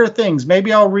for better things.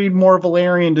 Maybe I'll read more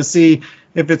Valerian to see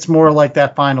if it's more like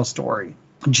that final story.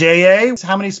 J.A.,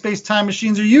 how many space-time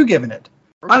machines are you giving it?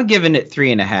 I'm giving it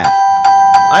 3.5.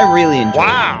 I really enjoyed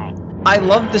it. I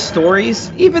love the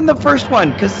stories, even the first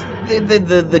one, because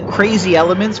the crazy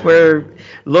elements where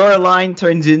Laureline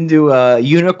turns into a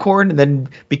unicorn, and then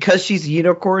because she's a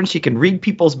unicorn, she can read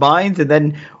people's minds, and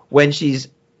then when she's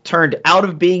turned out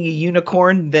of being a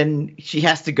unicorn, then she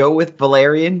has to go with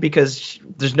Valerian because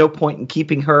there's no point in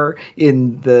keeping her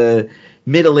in the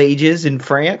Middle Ages in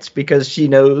France because she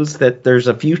knows that there's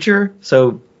a future.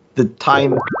 So the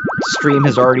time stream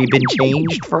has already been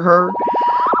changed for her.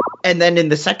 And then in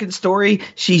the second story,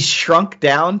 she's shrunk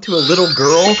down to a little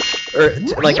girl,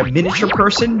 or like a miniature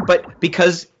person, but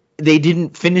because they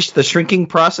didn't finish the shrinking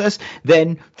process,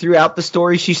 then throughout the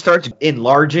story she starts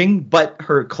enlarging, but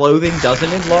her clothing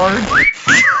doesn't enlarge.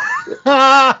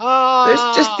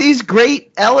 There's just these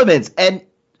great elements. And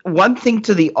one thing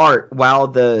to the art, while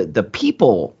the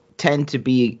people tend to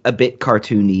be a bit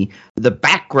cartoony, the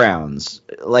backgrounds,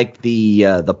 like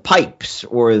the pipes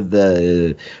or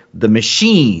the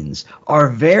machines, are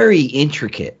very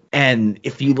intricate. And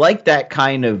if you like that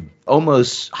kind of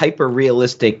almost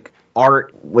hyper-realistic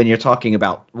art when you're talking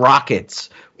about rockets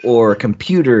or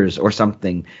computers or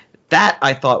something, that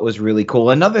I thought was really cool.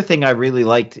 Another thing I really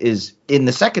liked is in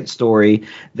the second story,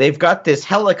 they've got this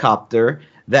helicopter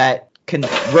that can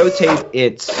rotate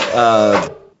its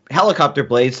helicopter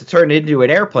blades to turn it into an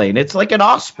airplane. It's like an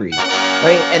Osprey,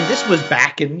 right? And this was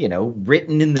back in,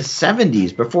 written in the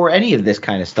 70s before any of this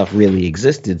kind of stuff really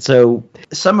existed. So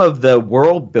some of the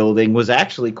world building was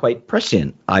actually quite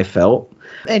prescient, I felt.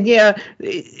 And yeah,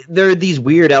 there are these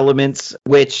weird elements,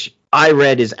 which I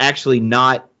read is actually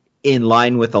not in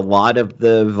line with a lot of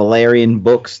the Valerian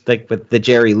books, like with the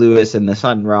Jerry Lewis and the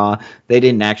Sun Ra. They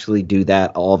didn't actually do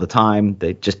that all the time.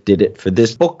 They just did it for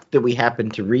this book that we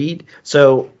happened to read.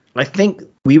 So I think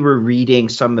we were reading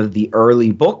some of the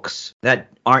early books that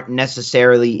aren't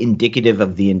necessarily indicative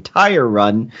of the entire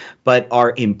run, but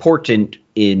are important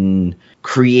in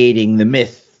creating the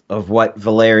myth of what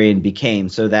Valerian became.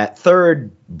 So that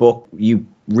third book you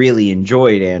really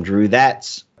enjoyed, Andrew,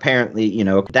 that's apparently,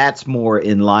 that's more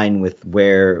in line with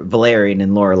where Valerian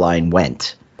and Laureline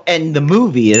went. And the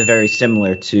movie is very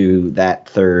similar to that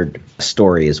third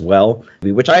story as well,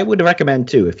 which I would recommend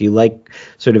too. If you like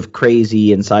sort of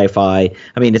crazy and sci-fi,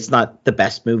 I mean, it's not the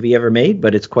best movie ever made,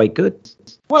 but it's quite good.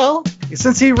 Well,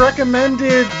 since he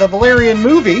recommended the Valerian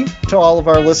movie to all of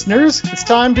our listeners, it's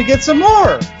time to get some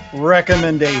more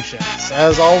recommendations.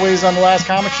 As always on The Last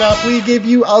Comic Shop, we give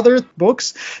you other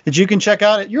books that you can check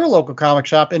out at your local comic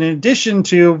shop in addition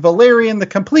to Valerian the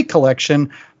Complete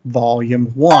Collection, Volume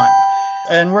 1.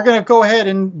 And we're going to go ahead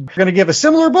and we're going to give a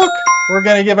similar book, we're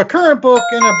going to give a current book,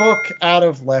 and a book out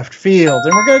of left field.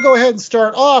 And we're going to go ahead and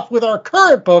start off with our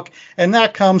current book, and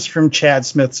that comes from Chad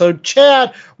Smith. So,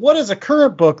 Chad, what is a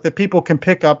current book that people can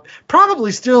pick up,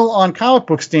 probably still on comic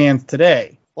book stands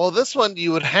today? Well, this one,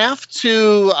 you would have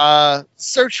to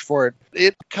search for it.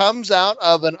 It comes out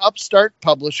of an upstart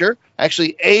publisher,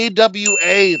 actually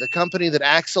AWA, the company that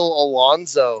Axel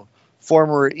Alonso,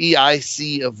 former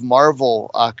EIC of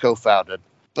Marvel, co-founded.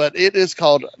 But it is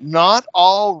called Not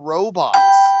All Robots.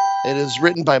 It is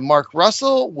written by Mark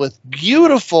Russell with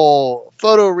beautiful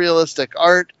photorealistic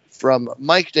art from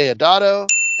Mike Deodato.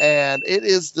 And it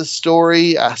is the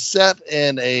story set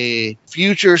in a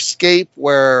futurescape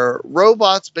where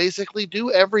robots basically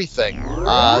do everything.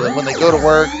 When they go to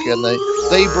work and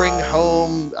they bring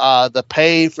home the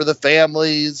pay for the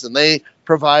families and they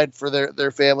provide for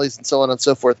their families and so on and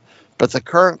so forth. But the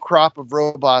current crop of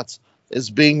robots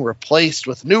is being replaced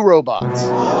with new robots,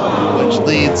 which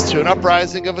leads to an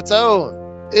uprising of its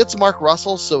own. It's Mark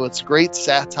Russell, so it's great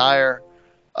satire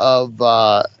of,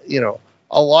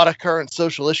 a lot of current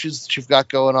social issues that you've got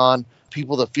going on,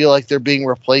 people that feel like they're being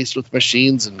replaced with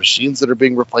machines and machines that are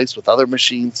being replaced with other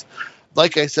machines.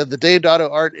 Like I said, the Deodato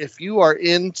art, if you are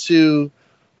into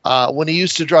when he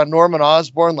used to draw Norman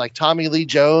Osborn like Tommy Lee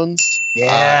Jones.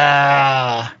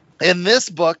 Yeah. In this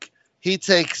book, he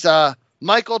takes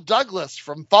Michael Douglas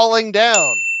from Falling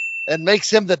Down and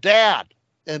makes him the dad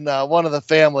in one of the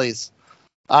families.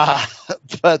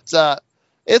 But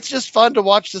it's just fun to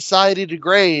watch society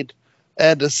degrade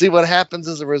and to see what happens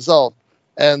as a result.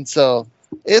 And so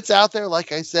it's out there.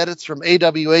 Like I said, it's from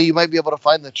AWA. You might be able to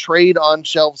find the trade on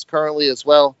shelves currently as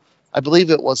well. I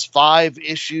believe it was 5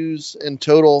 issues in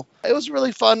total. It was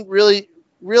really fun, really,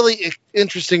 really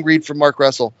interesting read from Mark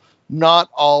Russell. Not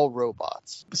all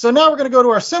robots. So now we're going to go to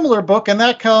our similar book, and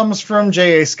that comes from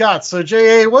J.A. Scott. So,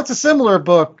 J.A., what's a similar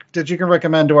book that you can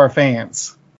recommend to our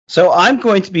fans? So I'm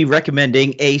going to be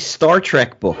recommending a Star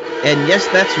Trek book. And yes,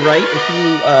 that's right. If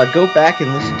you go back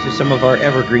and listen to some of our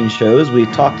evergreen shows,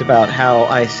 we've talked about how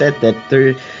I said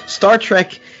that Star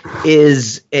Trek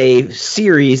is a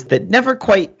series that never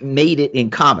quite made it in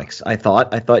comics, I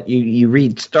thought you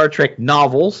read Star Trek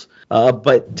novels,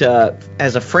 but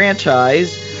as a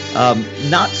franchise,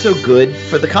 not so good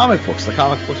for the comic books. The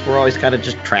comic books were always kind of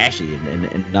just trashy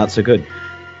and not so good.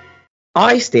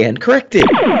 I stand corrected.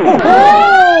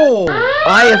 Oh!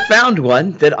 I have found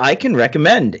one that I can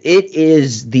recommend. It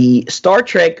is the Star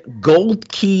Trek Gold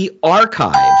Key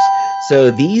Archives.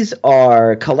 So these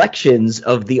are collections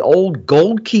of the old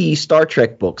Gold Key Star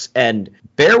Trek books. And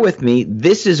bear with me,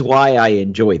 this is why I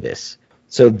enjoy this.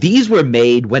 So these were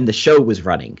made when the show was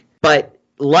running. But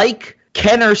like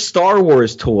Kenner Star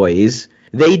Wars toys,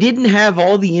 they didn't have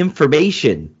all the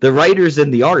information, the writers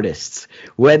and the artists,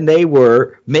 when they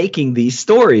were making these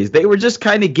stories. They were just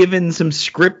kind of given some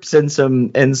scripts and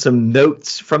some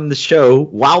notes from the show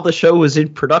while the show was in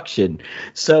production.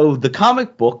 So the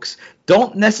comic books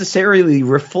don't necessarily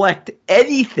reflect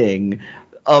anything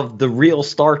of the real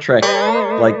Star Trek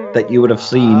like that you would have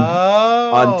seen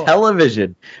on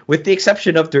television, with the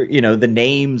exception of the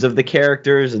names of the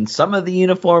characters and some of the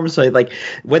uniforms. So like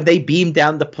when they beam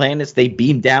down the planets, they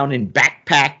beam down in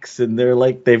backpacks and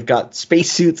they've got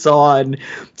spacesuits on.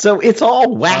 So it's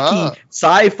all wacky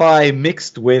sci-fi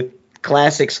mixed with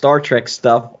classic Star Trek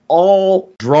stuff,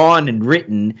 all drawn and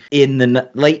written in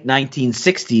the late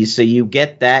 1960s. So you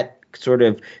get that sort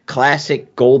of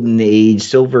classic golden age,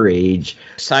 silver age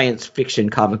science fiction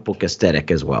comic book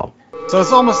aesthetic as well. So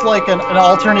it's almost like an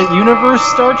alternate universe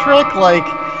Star Trek, like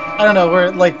I don't know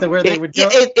where they would go.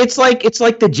 It's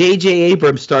like the J.J.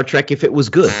 Abrams Star Trek if it was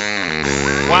good.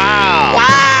 Wow!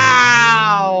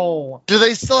 Do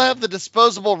they still have the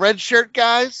disposable red shirt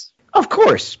guys? Of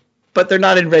course, but they're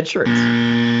not in red shirts.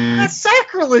 That's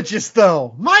sacrilegious,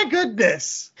 though. My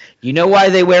goodness. You know why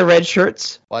they wear red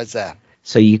shirts? Why is that?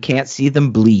 So you can't see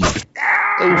them bleed.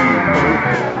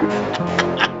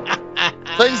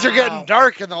 Things are getting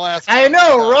dark in the last. I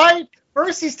know, right?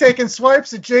 First he's taking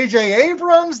swipes at J.J.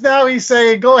 Abrams. Now he's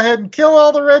saying, go ahead and kill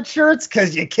all the red shirts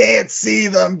because you can't see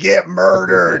them get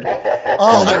murdered.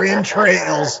 All their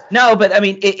entrails. No, but I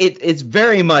mean, it's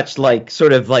very much like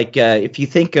if you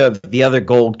think of the other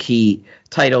Gold Key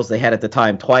titles they had at the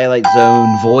time, Twilight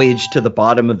Zone, Voyage to the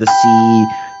Bottom of the Sea,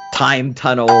 Time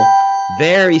Tunnel.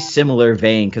 Very similar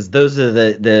vein, because those are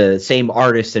the same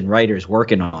artists and writers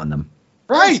working on them.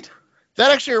 Right.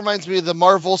 That actually reminds me of the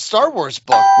Marvel Star Wars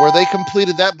book, where they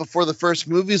completed that before the first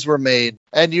movies were made.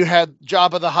 And you had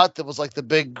Jabba the Hutt that was like the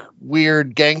big,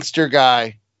 weird gangster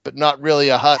guy, but not really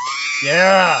a Hutt.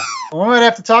 Yeah. Well, we might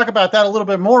have to talk about that a little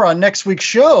bit more on next week's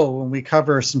show when we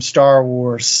cover some Star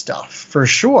Wars stuff, for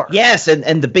sure. Yes,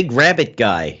 and the big rabbit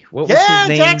guy. What was his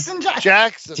name?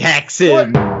 Jackson. Well,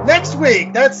 next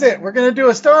week, that's it. We're going to do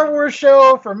a Star Wars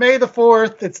show for May the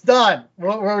 4th. It's done.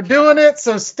 We're doing it,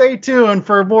 so stay tuned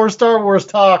for more Star Wars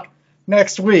talk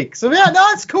next week. So, yeah, no,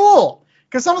 it's cool.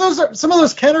 Because some of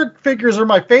those Kenner figures are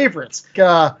my favorites.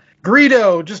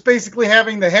 Greedo, just basically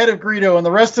having the head of Greedo, and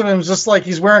the rest of him is just like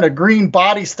he's wearing a green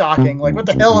body stocking. Like, what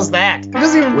the hell is that? He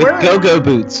doesn't even wear go-go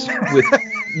boots. With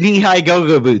knee-high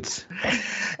go-go boots.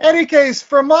 Any case,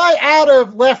 for my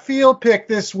out-of-left-field pick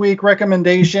this week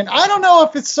recommendation, I don't know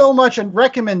if it's so much a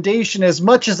recommendation as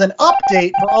much as an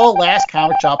update for all Last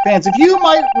Comic Shop fans. If you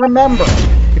might remember,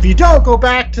 if you don't, go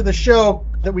back to the show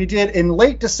that we did in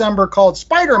late December called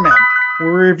Spider-Man. We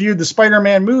reviewed the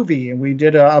Spider-Man movie, and we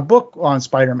did a book on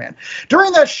Spider-Man.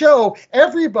 During that show,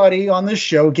 everybody on this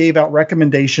show gave out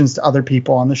recommendations to other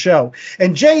people on the show.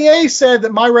 And J.A. said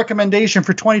that my recommendation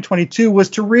for 2022 was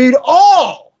to read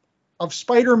all of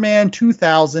Spider-Man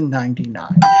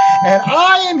 2099. And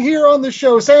I am here on the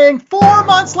show saying 4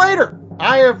 months later,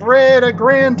 I have read a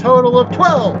grand total of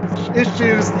 12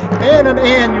 issues and an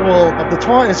annual of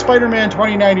the Spider-Man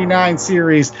 2099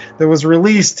 series that was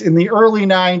released in the early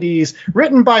 90s,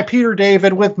 written by Peter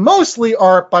David with mostly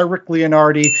art by Rick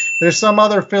Leonardi. There's some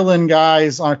other fill-in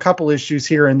guys on a couple issues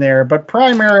here and there, but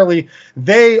primarily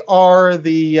they are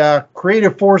the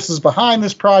creative forces behind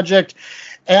this project.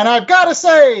 And I've got to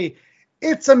say,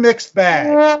 it's a mixed bag.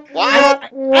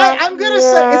 I'm going to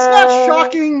say it's not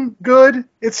shocking good.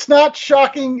 It's not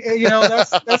shocking.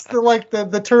 That's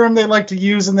the term they like to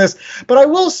use in this. But I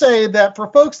will say that for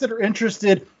folks that are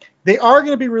interested, they are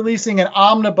going to be releasing an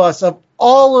omnibus of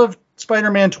all of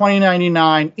Spider-Man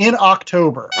 2099 in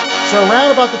October. So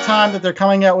around about the time that they're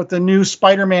coming out with the new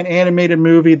Spider-Man animated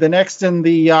movie, the next in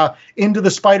the Into the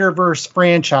Spider-Verse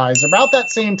franchise, about that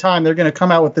same time, they're going to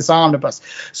come out with this omnibus.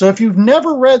 So if you've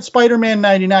never read Spider-Man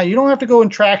 99, you don't have to go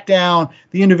and track down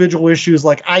the individual issues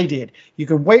like I did. You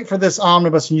can wait for this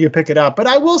omnibus and you can pick it up. But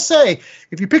I will say,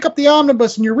 if you pick up the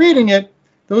omnibus and you're reading it,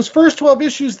 those first 12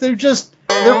 issues, they're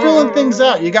filling things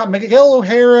out. You got Miguel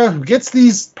O'Hara, who gets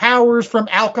these powers from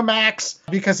Alchemax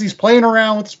because he's playing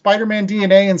around with Spider-Man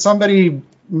DNA and somebody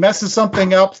messes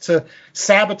something up to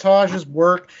sabotage his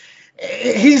work.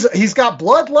 He's got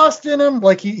bloodlust in him,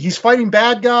 like he's fighting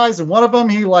bad guys, and one of them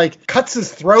he like cuts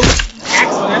his throat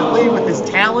accidentally with his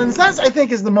talons. That's, I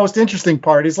think, is the most interesting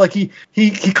part. Is like he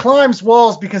climbs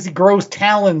walls because he grows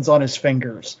talons on his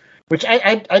fingers. Which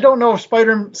I don't know if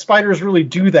spiders really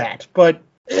do that, but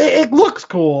it looks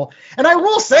cool. And I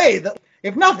will say that,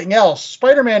 if nothing else,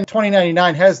 Spider-Man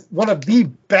 2099 has one of the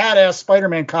badass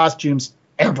Spider-Man costumes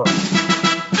ever.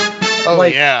 Oh,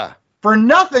 yeah. For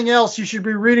nothing else, you should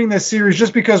be reading this series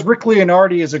just because Rick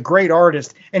Leonardi is a great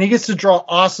artist, and he gets to draw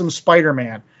awesome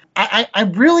Spider-Man. I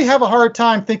really have a hard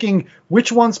time thinking which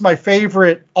one's my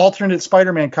favorite alternate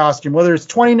Spider-Man costume, whether it's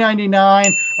 2099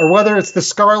 or whether it's the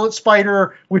Scarlet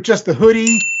Spider with just the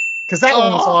hoodie, because that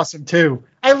one was awesome too.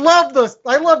 I love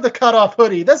the cutoff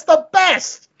hoodie. That's the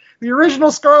best. The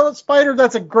original Scarlet Spider,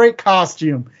 that's a great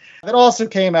costume. That also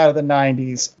came out of the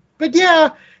 90s. But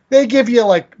yeah, they give you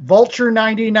like Vulture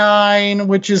 99,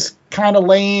 which is kind of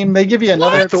lame. They give you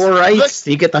another Thorites.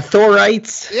 You get the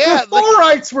Thorites. Yeah, the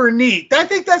Thorites were neat. I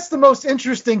think that's the most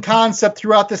interesting concept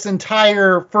throughout this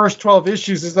entire first 12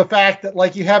 issues is the fact that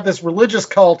like you have this religious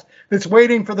cult that's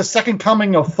waiting for the second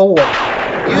coming of Thor.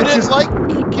 You didn't like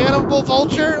Cannibal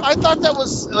Vulture? I thought that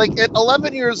was like at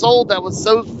 11 years old. That was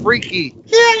so freaky.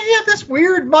 Yeah, he had this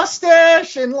weird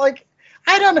mustache and like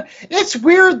I don't know. It's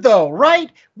weird though, right?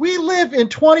 We live in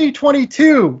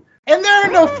 2022. And there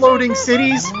are no floating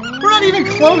cities. We're not even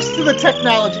close to the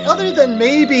technology, other than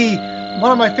maybe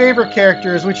one of my favorite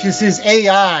characters, which is his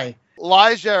AI.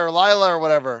 Elijah or Lila or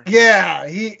whatever. Yeah,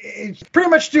 he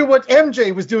pretty much do what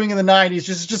MJ was doing in the 90s,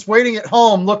 just waiting at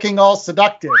home looking all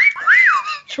seductive.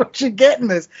 What you get in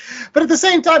this. But at the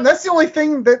same time, that's the only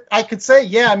thing that I could say,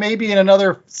 yeah, maybe in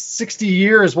another 60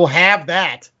 years we'll have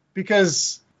that.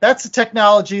 Because that's a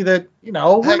technology that, you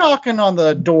know, we're knocking on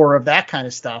the door of that kind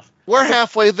of stuff. We're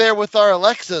halfway there with our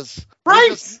Alexas. Right.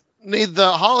 We just need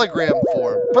the hologram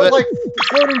form. But like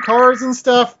floating cars and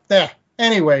stuff,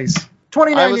 anyways,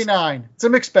 2099. It's a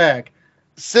mixed bag.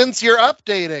 Since you're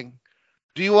updating,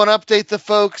 do you want to update the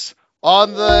folks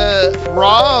on the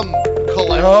ROM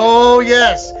collection? Oh,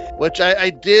 yes. Which I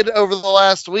did over the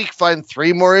last week find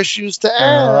 3 more issues to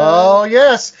add. Oh,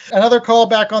 yes. Another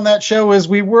callback on that show is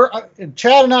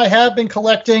Chad and I have been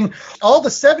collecting all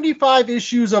the 75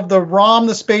 issues of the ROM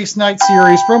The Space Knight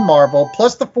series from Marvel,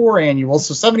 plus the 4 annuals,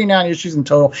 so 79 issues in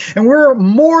total. And we're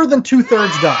more than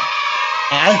 2/3 done.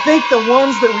 I think the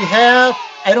ones that we have,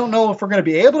 I don't know if we're going to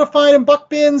be able to find in buck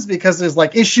bins because there's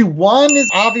like issue 1 is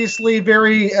obviously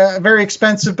very, very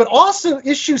expensive, but also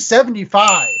issue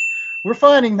 75. We're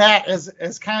finding that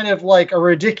as kind of like a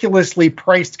ridiculously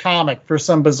priced comic for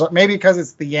some bizarre, maybe because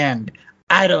it's the end.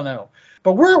 I don't know.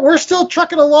 But we're still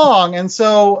trucking along, and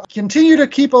so continue to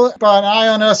keep an eye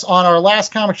on us on our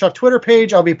Last Comic Shop Twitter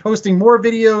page. I'll be posting more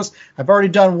videos. I've already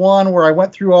done one where I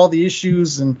went through all the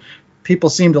issues, and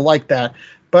people seem to like that.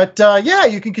 But yeah,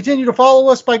 you can continue to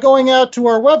follow us by going out to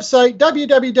our website,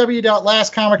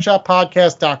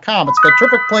 www.lastcomicshoppodcast.com. It's a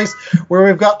terrific place where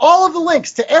we've got all of the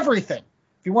links to everything.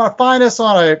 If you want to find us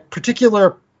on a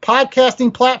particular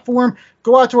podcasting platform,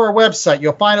 go out to our website.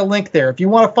 You'll find a link there. If you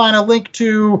want to find a link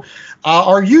to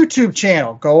our YouTube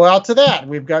channel, go out to that.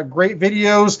 We've got great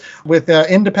videos with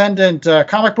independent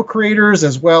comic book creators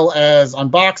as well as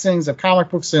unboxings of comic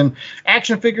books and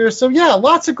action figures. So, yeah,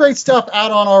 lots of great stuff out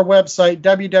on our website,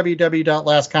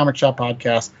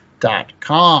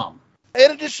 www.lastcomicshoppodcast.com.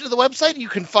 In addition to the website, you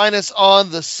can find us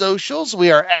on the socials. We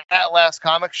are at Last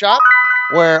Comic Shop,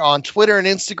 where on Twitter and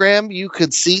Instagram you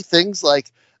could see things like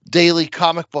daily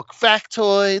comic book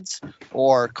factoids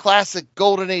or classic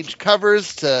Golden Age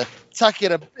covers to tuck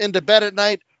you into bed at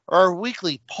night, or our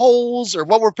weekly polls, or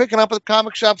what we're picking up at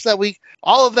comic shops that week.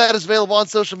 All of that is available on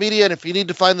social media, and if you need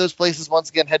to find those places, once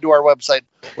again, head to our website,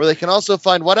 where they can also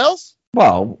find what else?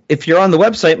 Well, if you're on the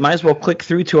website, might as well click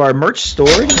through to our merch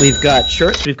store. We've got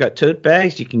shirts, we've got tote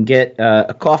bags. You can get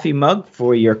a coffee mug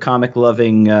for your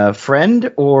comic-loving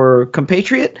friend or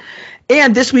compatriot.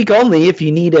 And this week only, if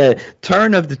you need a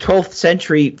turn of the 12th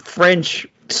century French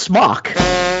smock,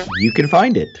 you can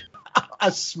find it.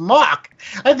 A smock?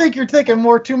 I think you're thinking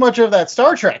too much of that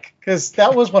Star Trek. Because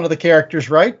that was one of the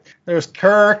characters, right? There's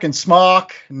Kirk and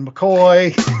Smock and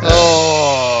McCoy.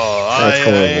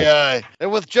 Aye.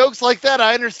 And with jokes like that,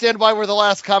 I understand why we're the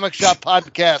Last Comic Shop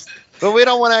podcast. But we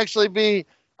don't want to actually be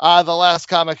the Last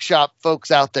Comic Shop folks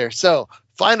out there. So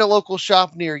find a local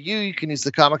shop near you. You can use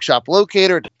the Comic Shop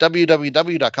Locator at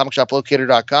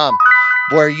www.comicshoplocator.com,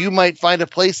 where you might find a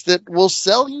place that will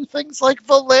sell you things like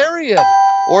Valerian,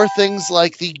 or things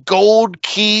like the Gold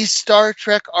Key Star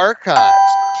Trek Archives.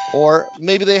 Or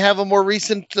maybe they have a more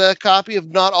recent copy of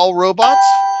Not All Robots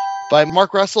by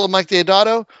Mark Russell and Mike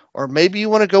Deodato. Or maybe you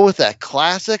want to go with that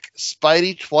classic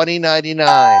Spidey 2099.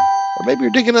 Or maybe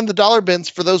you're digging in the dollar bins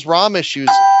for those ROM issues.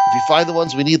 If you find the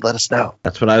ones we need, let us know.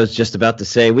 That's what I was just about to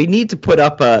say. We need to put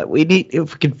up if we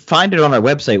can find it on our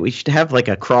website, we should have like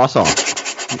a cross-off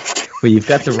where you've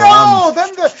got the ROM. No,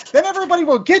 then everybody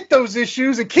will get those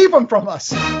issues and keep them from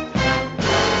us.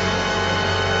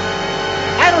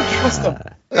 I don't trust them.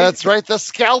 That's right, the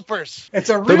scalpers. It's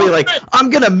a They'll real be like, I'm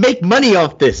going to make money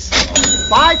off this.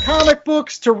 Buy comic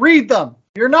books to read them.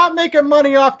 You're not making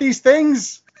money off these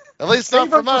things. At least not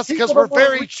from us, because we're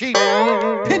very cheap.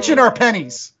 Pinching our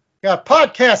pennies. Got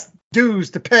podcast dues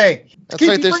to pay. That's Keep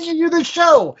right, bringing you this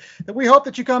show that we hope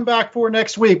that you come back for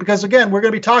next week, because again, we're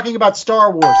going to be talking about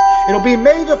Star Wars. It'll be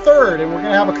May the 3rd, and we're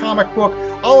going to have a comic book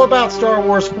all about Star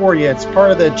Wars for you. It's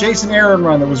part of the Jason Aaron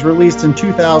run that was released in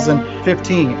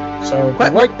 2015. So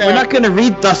What? like that. We're not going to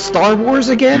read the Star Wars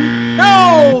again?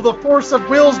 No, the force of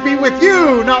wills be with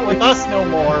you, not with us no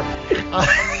more.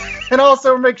 And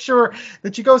also make sure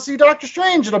that you go see Doctor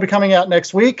Strange. It'll be coming out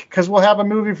next week, because we'll have a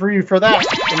movie for you for that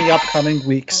in the upcoming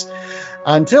weeks.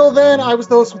 Until then, I was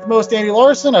the host with the most, Andy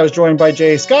Larson. I was joined by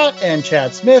Jay Scott and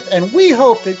Chad Smith, and we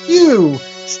hope that you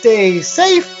stay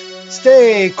safe,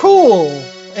 stay cool.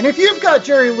 And if you've got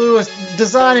Jerry Lewis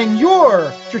designing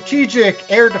your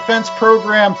strategic air defense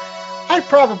program, I'd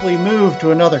probably move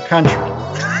to another country.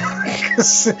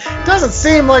 It doesn't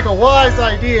seem like a wise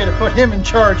idea to put him in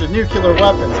charge of nuclear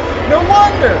weapons. No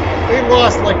wonder they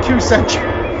lost like 2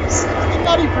 centuries.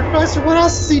 Nutty Professor, what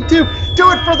else does he do? Do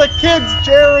it for the kids,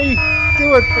 Jerry.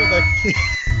 Do it for the kids.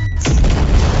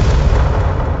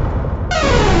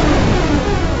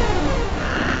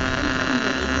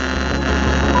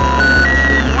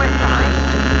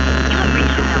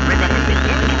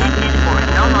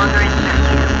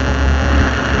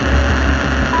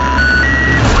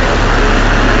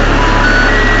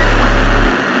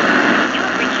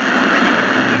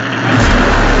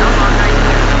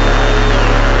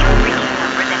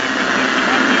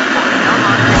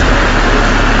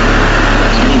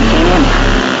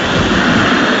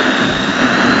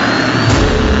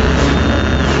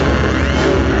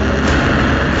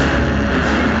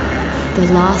 The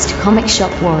Last Comic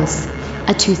Shop was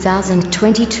a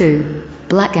 2022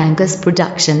 Black Angus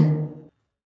production.